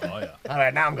 Oh, yeah. All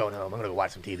right, now I'm going home. I'm gonna go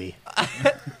watch some TV. All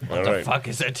The right. fuck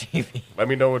is that TV? Let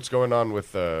me know what's going on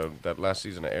with that last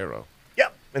season of Arrow.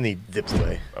 Yep. And he dips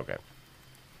away. Okay.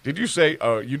 Did you say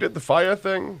you did the fire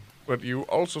thing, but you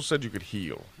also said you could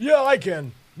heal? Yeah, I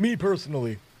can. Me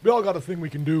personally. We all got a thing we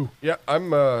can do. Yeah,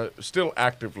 I'm still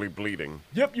actively bleeding.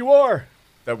 Yep, you are.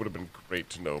 That would have been great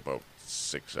to know about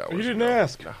 6 hours You didn't ago.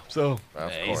 ask. So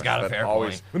Of He's course, got a that fair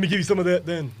always, point. let me give you some of that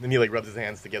then. Then he like rubs his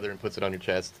hands together and puts it on your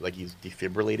chest like he's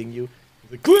defibrillating you.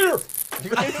 He's like, clear.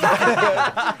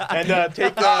 And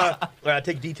take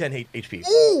D10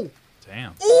 HP.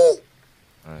 Damn.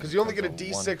 Because you only get a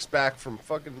D6 back from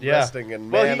fucking Yeah. resting,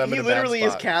 and Well, man, I'm he in a literally bad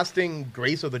is spot. casting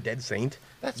Grace of the Dead Saint,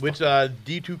 That's which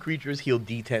D2 creatures heal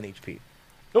D10 HP.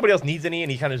 Nobody else needs any,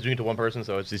 and he kind of is doing it to one person,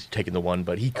 so it's just taking the one.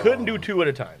 But he couldn't do two at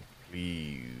a time.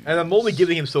 Please. And I'm only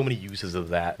giving him so many uses of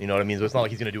that. You know what I mean? So it's not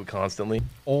like he's going to do it constantly.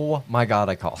 Oh my god,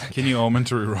 I call it. Can you omen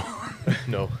to reroll?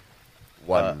 No.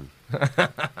 One.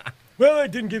 Well, I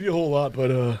didn't give you a whole lot, but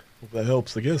hope that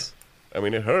helps, I guess. I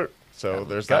mean, it hurt, so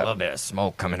there's Got a that. little bit of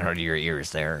smoke coming out of your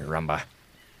ears there, Rumba.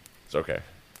 It's okay.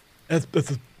 That's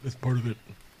part of it,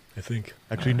 I think.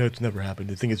 Actually, no, it's never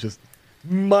happened. I think it's just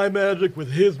my magic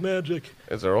with his magic.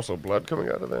 Is there also blood coming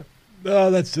out of there?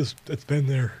 That's been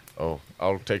there. Oh,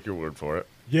 I'll take your word for it.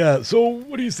 Yeah, so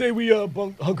what do you say we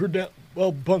hunker down?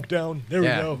 Well, bunk down. There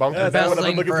Yeah, we go. bunker That's down. what I've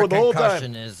been Thing looking for for a the whole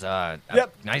concussion time. is a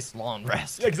Yep. nice long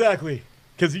rest. Exactly.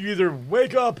 Because you either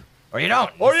wake up Or you don't.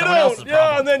 or It's you someone else's don't. Yeah,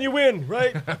 problem. and then you win,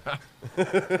 right?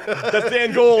 That's the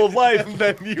end goal of life. And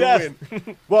then you Yes.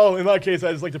 win. Well, in my case,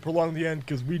 I just like to prolong the end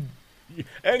because we.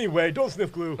 Anyway, don't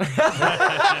sniff glue.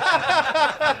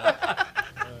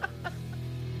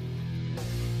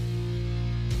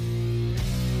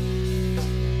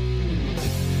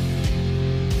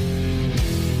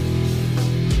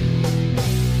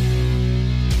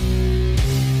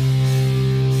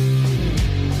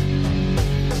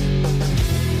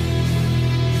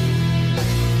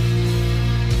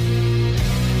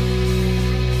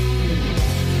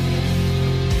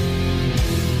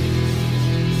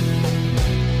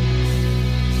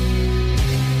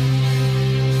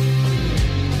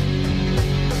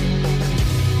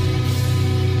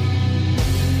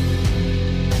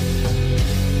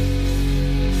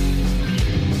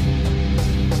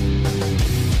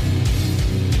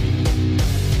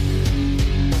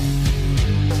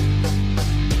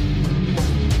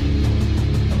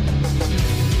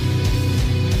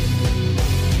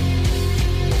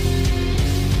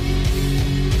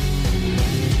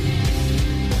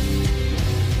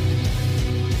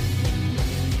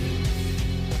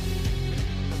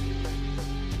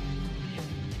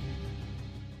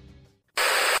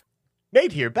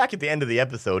 Nate here, back at the end of the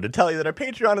episode to tell you that our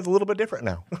Patreon is a little bit different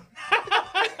now.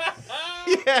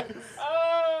 Yeah.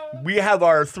 We have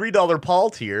our $3 Paul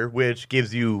tier, which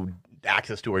gives you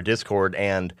access to our Discord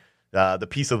and the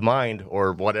peace of mind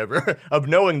or whatever of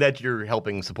knowing that you're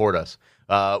helping support us,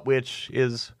 which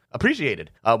is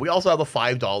appreciated. We also have a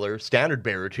 $5 standard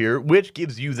bearer tier, which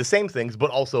gives you the same things, but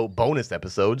also bonus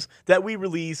episodes that we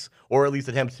release or at least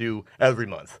attempt to every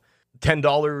month.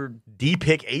 $10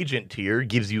 D-Pick agent tier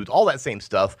gives you all that same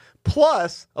stuff,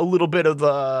 plus a little bit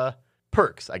of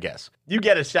perks, I guess. You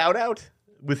get a shout-out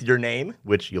with your name,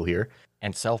 which you'll hear.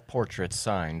 And self-portraits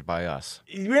signed by us.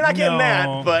 You're not getting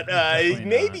that, but definitely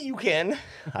maybe not. you can.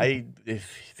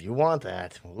 If you want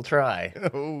that, we'll try.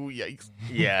 Oh, yikes.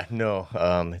 Yeah, no,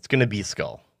 it's going to be a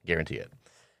skull. Guarantee it.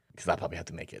 Because I'll probably have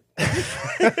to make it.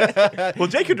 Well,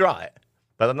 Jay could draw it,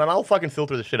 but then I'll fucking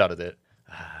filter the shit out of it.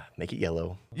 Make it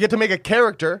yellow. You get to make a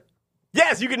character.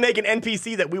 Yes, you can make an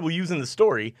NPC that we will use in the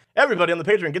story. Everybody on the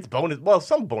Patreon gets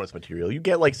some bonus material. You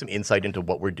get like some insight into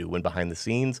what we're doing behind the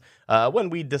scenes when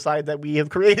we decide that we have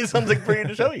created something for you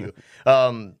to show you.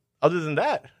 Other than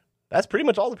that, that's pretty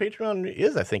much all the Patreon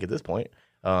is, I think, at this point.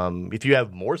 If you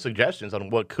have more suggestions on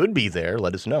what could be there,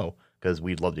 let us know, because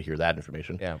we'd love to hear that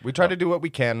information. Yeah, we try to do what we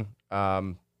can.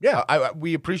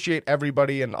 We appreciate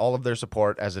everybody and all of their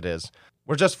support as it is.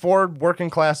 We're just 4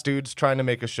 working class dudes trying to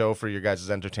make a show for your guys'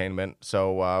 entertainment.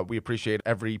 So we appreciate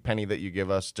every penny that you give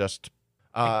us. Just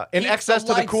in excess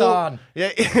to the cool,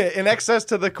 in excess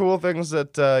to the cool things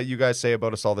that you guys say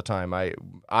about us all the time.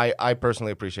 I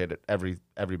personally appreciate it, every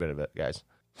bit of it, guys.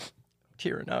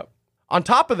 Tearing up. On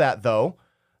top of that, though,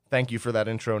 thank you for that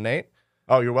intro, Nate.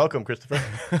 Oh, you're welcome, Christopher.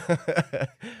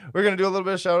 We're going to do a little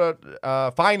bit of shout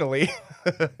out, finally,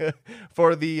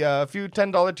 for the few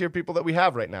 $10 tier people that we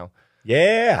have right now.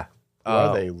 Yeah. Who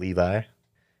are they, Levi?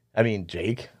 I mean,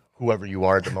 Jake, whoever you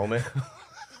are at the moment.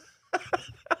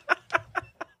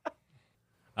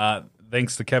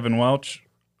 Thanks to Kevin Welch,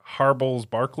 Harbles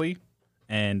Barkley,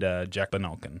 and Jack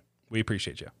Benalkin. We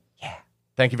appreciate you.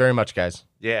 Thank you very much, guys.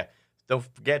 Yeah. Don't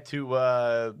forget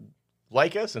to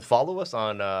like us and follow us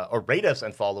on, or rate us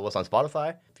and follow us on Spotify.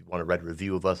 If you want to read a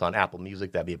review of us on Apple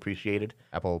Music, that'd be appreciated.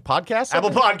 Apple Podcasts? Apple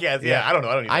Podcasts, yeah. I don't know.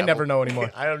 I don't use I Apple. never know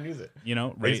anymore. I don't use it. You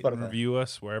know, Rate rate and Spotify. review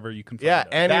us wherever you can find Yeah, us.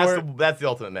 anywhere. That's the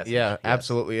ultimate message. Yeah, Yes.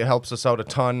 absolutely. It helps us out a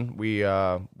ton. We'd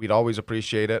always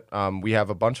appreciate it. We have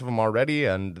a bunch of them already,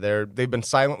 and they've been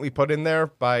silently put in there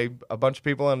by a bunch of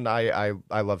people, and I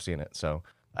love seeing it. So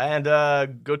And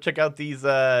go check out these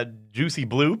juicy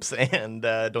bloops and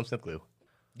don't sniff glue.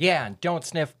 Yeah, and don't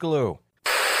sniff glue.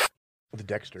 The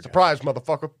Dexter guy. surprise,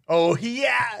 motherfucker! Oh,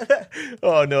 yeah.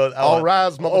 Oh, no. All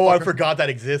rise, motherfucker! Oh, I forgot that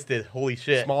existed. Holy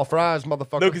shit. Small fries,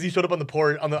 motherfucker! No, because he showed up on the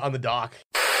port on the dock.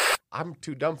 I'm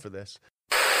too dumb for this.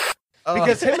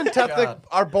 Because him and Tethnic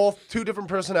are both 2 different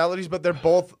personalities, but they're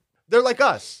like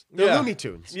us. They're Yeah. Looney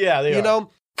Tunes. Yeah, they you are.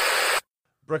 know.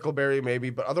 Brickleberry maybe,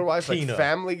 but otherwise like Peanut.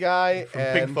 Family Guy From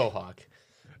and Pink Faux Hawk.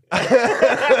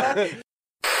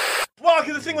 Well,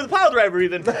 because the thing with the pile driver,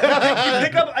 even you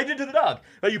pick up. I did to the dog.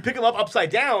 You pick them up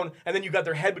upside down, and then you got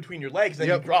their head between your legs, and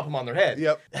then you drop them on their head.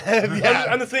 Yep.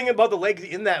 And the thing about the legs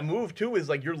in that move too is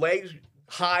like your legs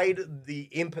hide the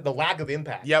lack of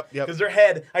impact. Yep. Because their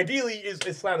head ideally is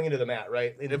slamming into the mat,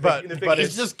 right? But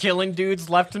It's just killing dudes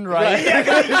left and right. Yeah,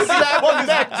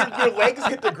 because your legs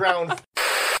hit the ground.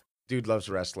 Dude loves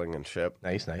wrestling and shit.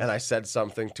 Nice. And I said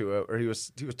something to it, or he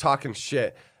was talking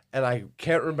shit, and I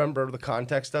can't remember the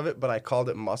context of it, but I called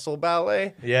it muscle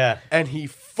ballet. Yeah. And he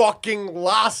fucking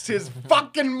lost his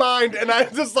fucking mind, and I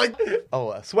was just like,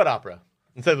 Sweat opera.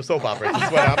 Instead of a soap opera, it's a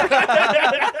sweat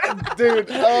opera. dude,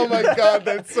 oh my god,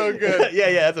 that's so good. Yeah,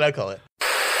 that's what I call it.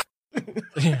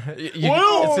 It's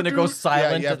going to go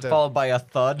silent you have and to- followed by a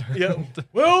thud. Yeah.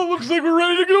 Well, looks like we're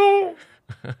ready to go.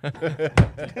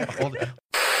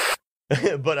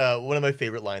 But one of my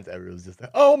favorite lines ever was just,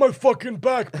 "Oh my fucking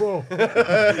back, bro!"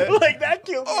 Like that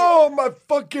killed me. Oh my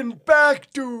fucking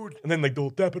back, dude. And then like they'll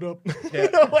dap it up.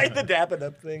 Like the dap it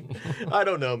up thing. I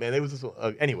don't know, man. It was just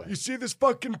anyway. You see this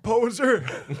fucking poser?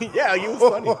 Yeah, he was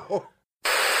funny.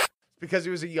 Because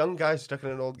he was a young guy stuck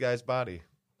in an old guy's body.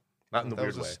 Not in the That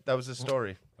weird was way. that was his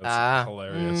story. That's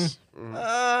hilarious.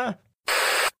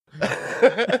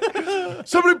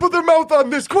 Somebody put their mouth on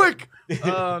this, quick!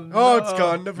 No. Oh, it's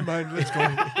gone. Never mind. Let's go.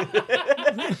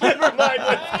 Never mind.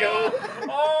 Let's go.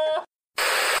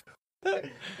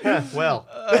 Well,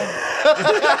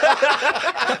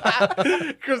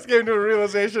 Chris came to a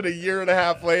realization a year and a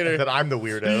half later. that I'm the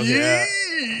weirdo. Yeah.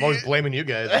 I'm always blaming you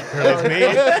guys. It's me.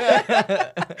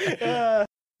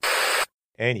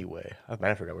 Anyway, I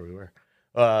forgot where we were.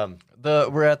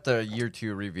 We're at the year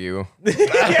 2 review. Yeah,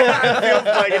 it feels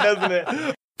like it, doesn't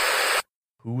it?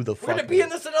 Who the fuck? We're going to be in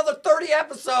this another 30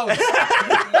 episodes.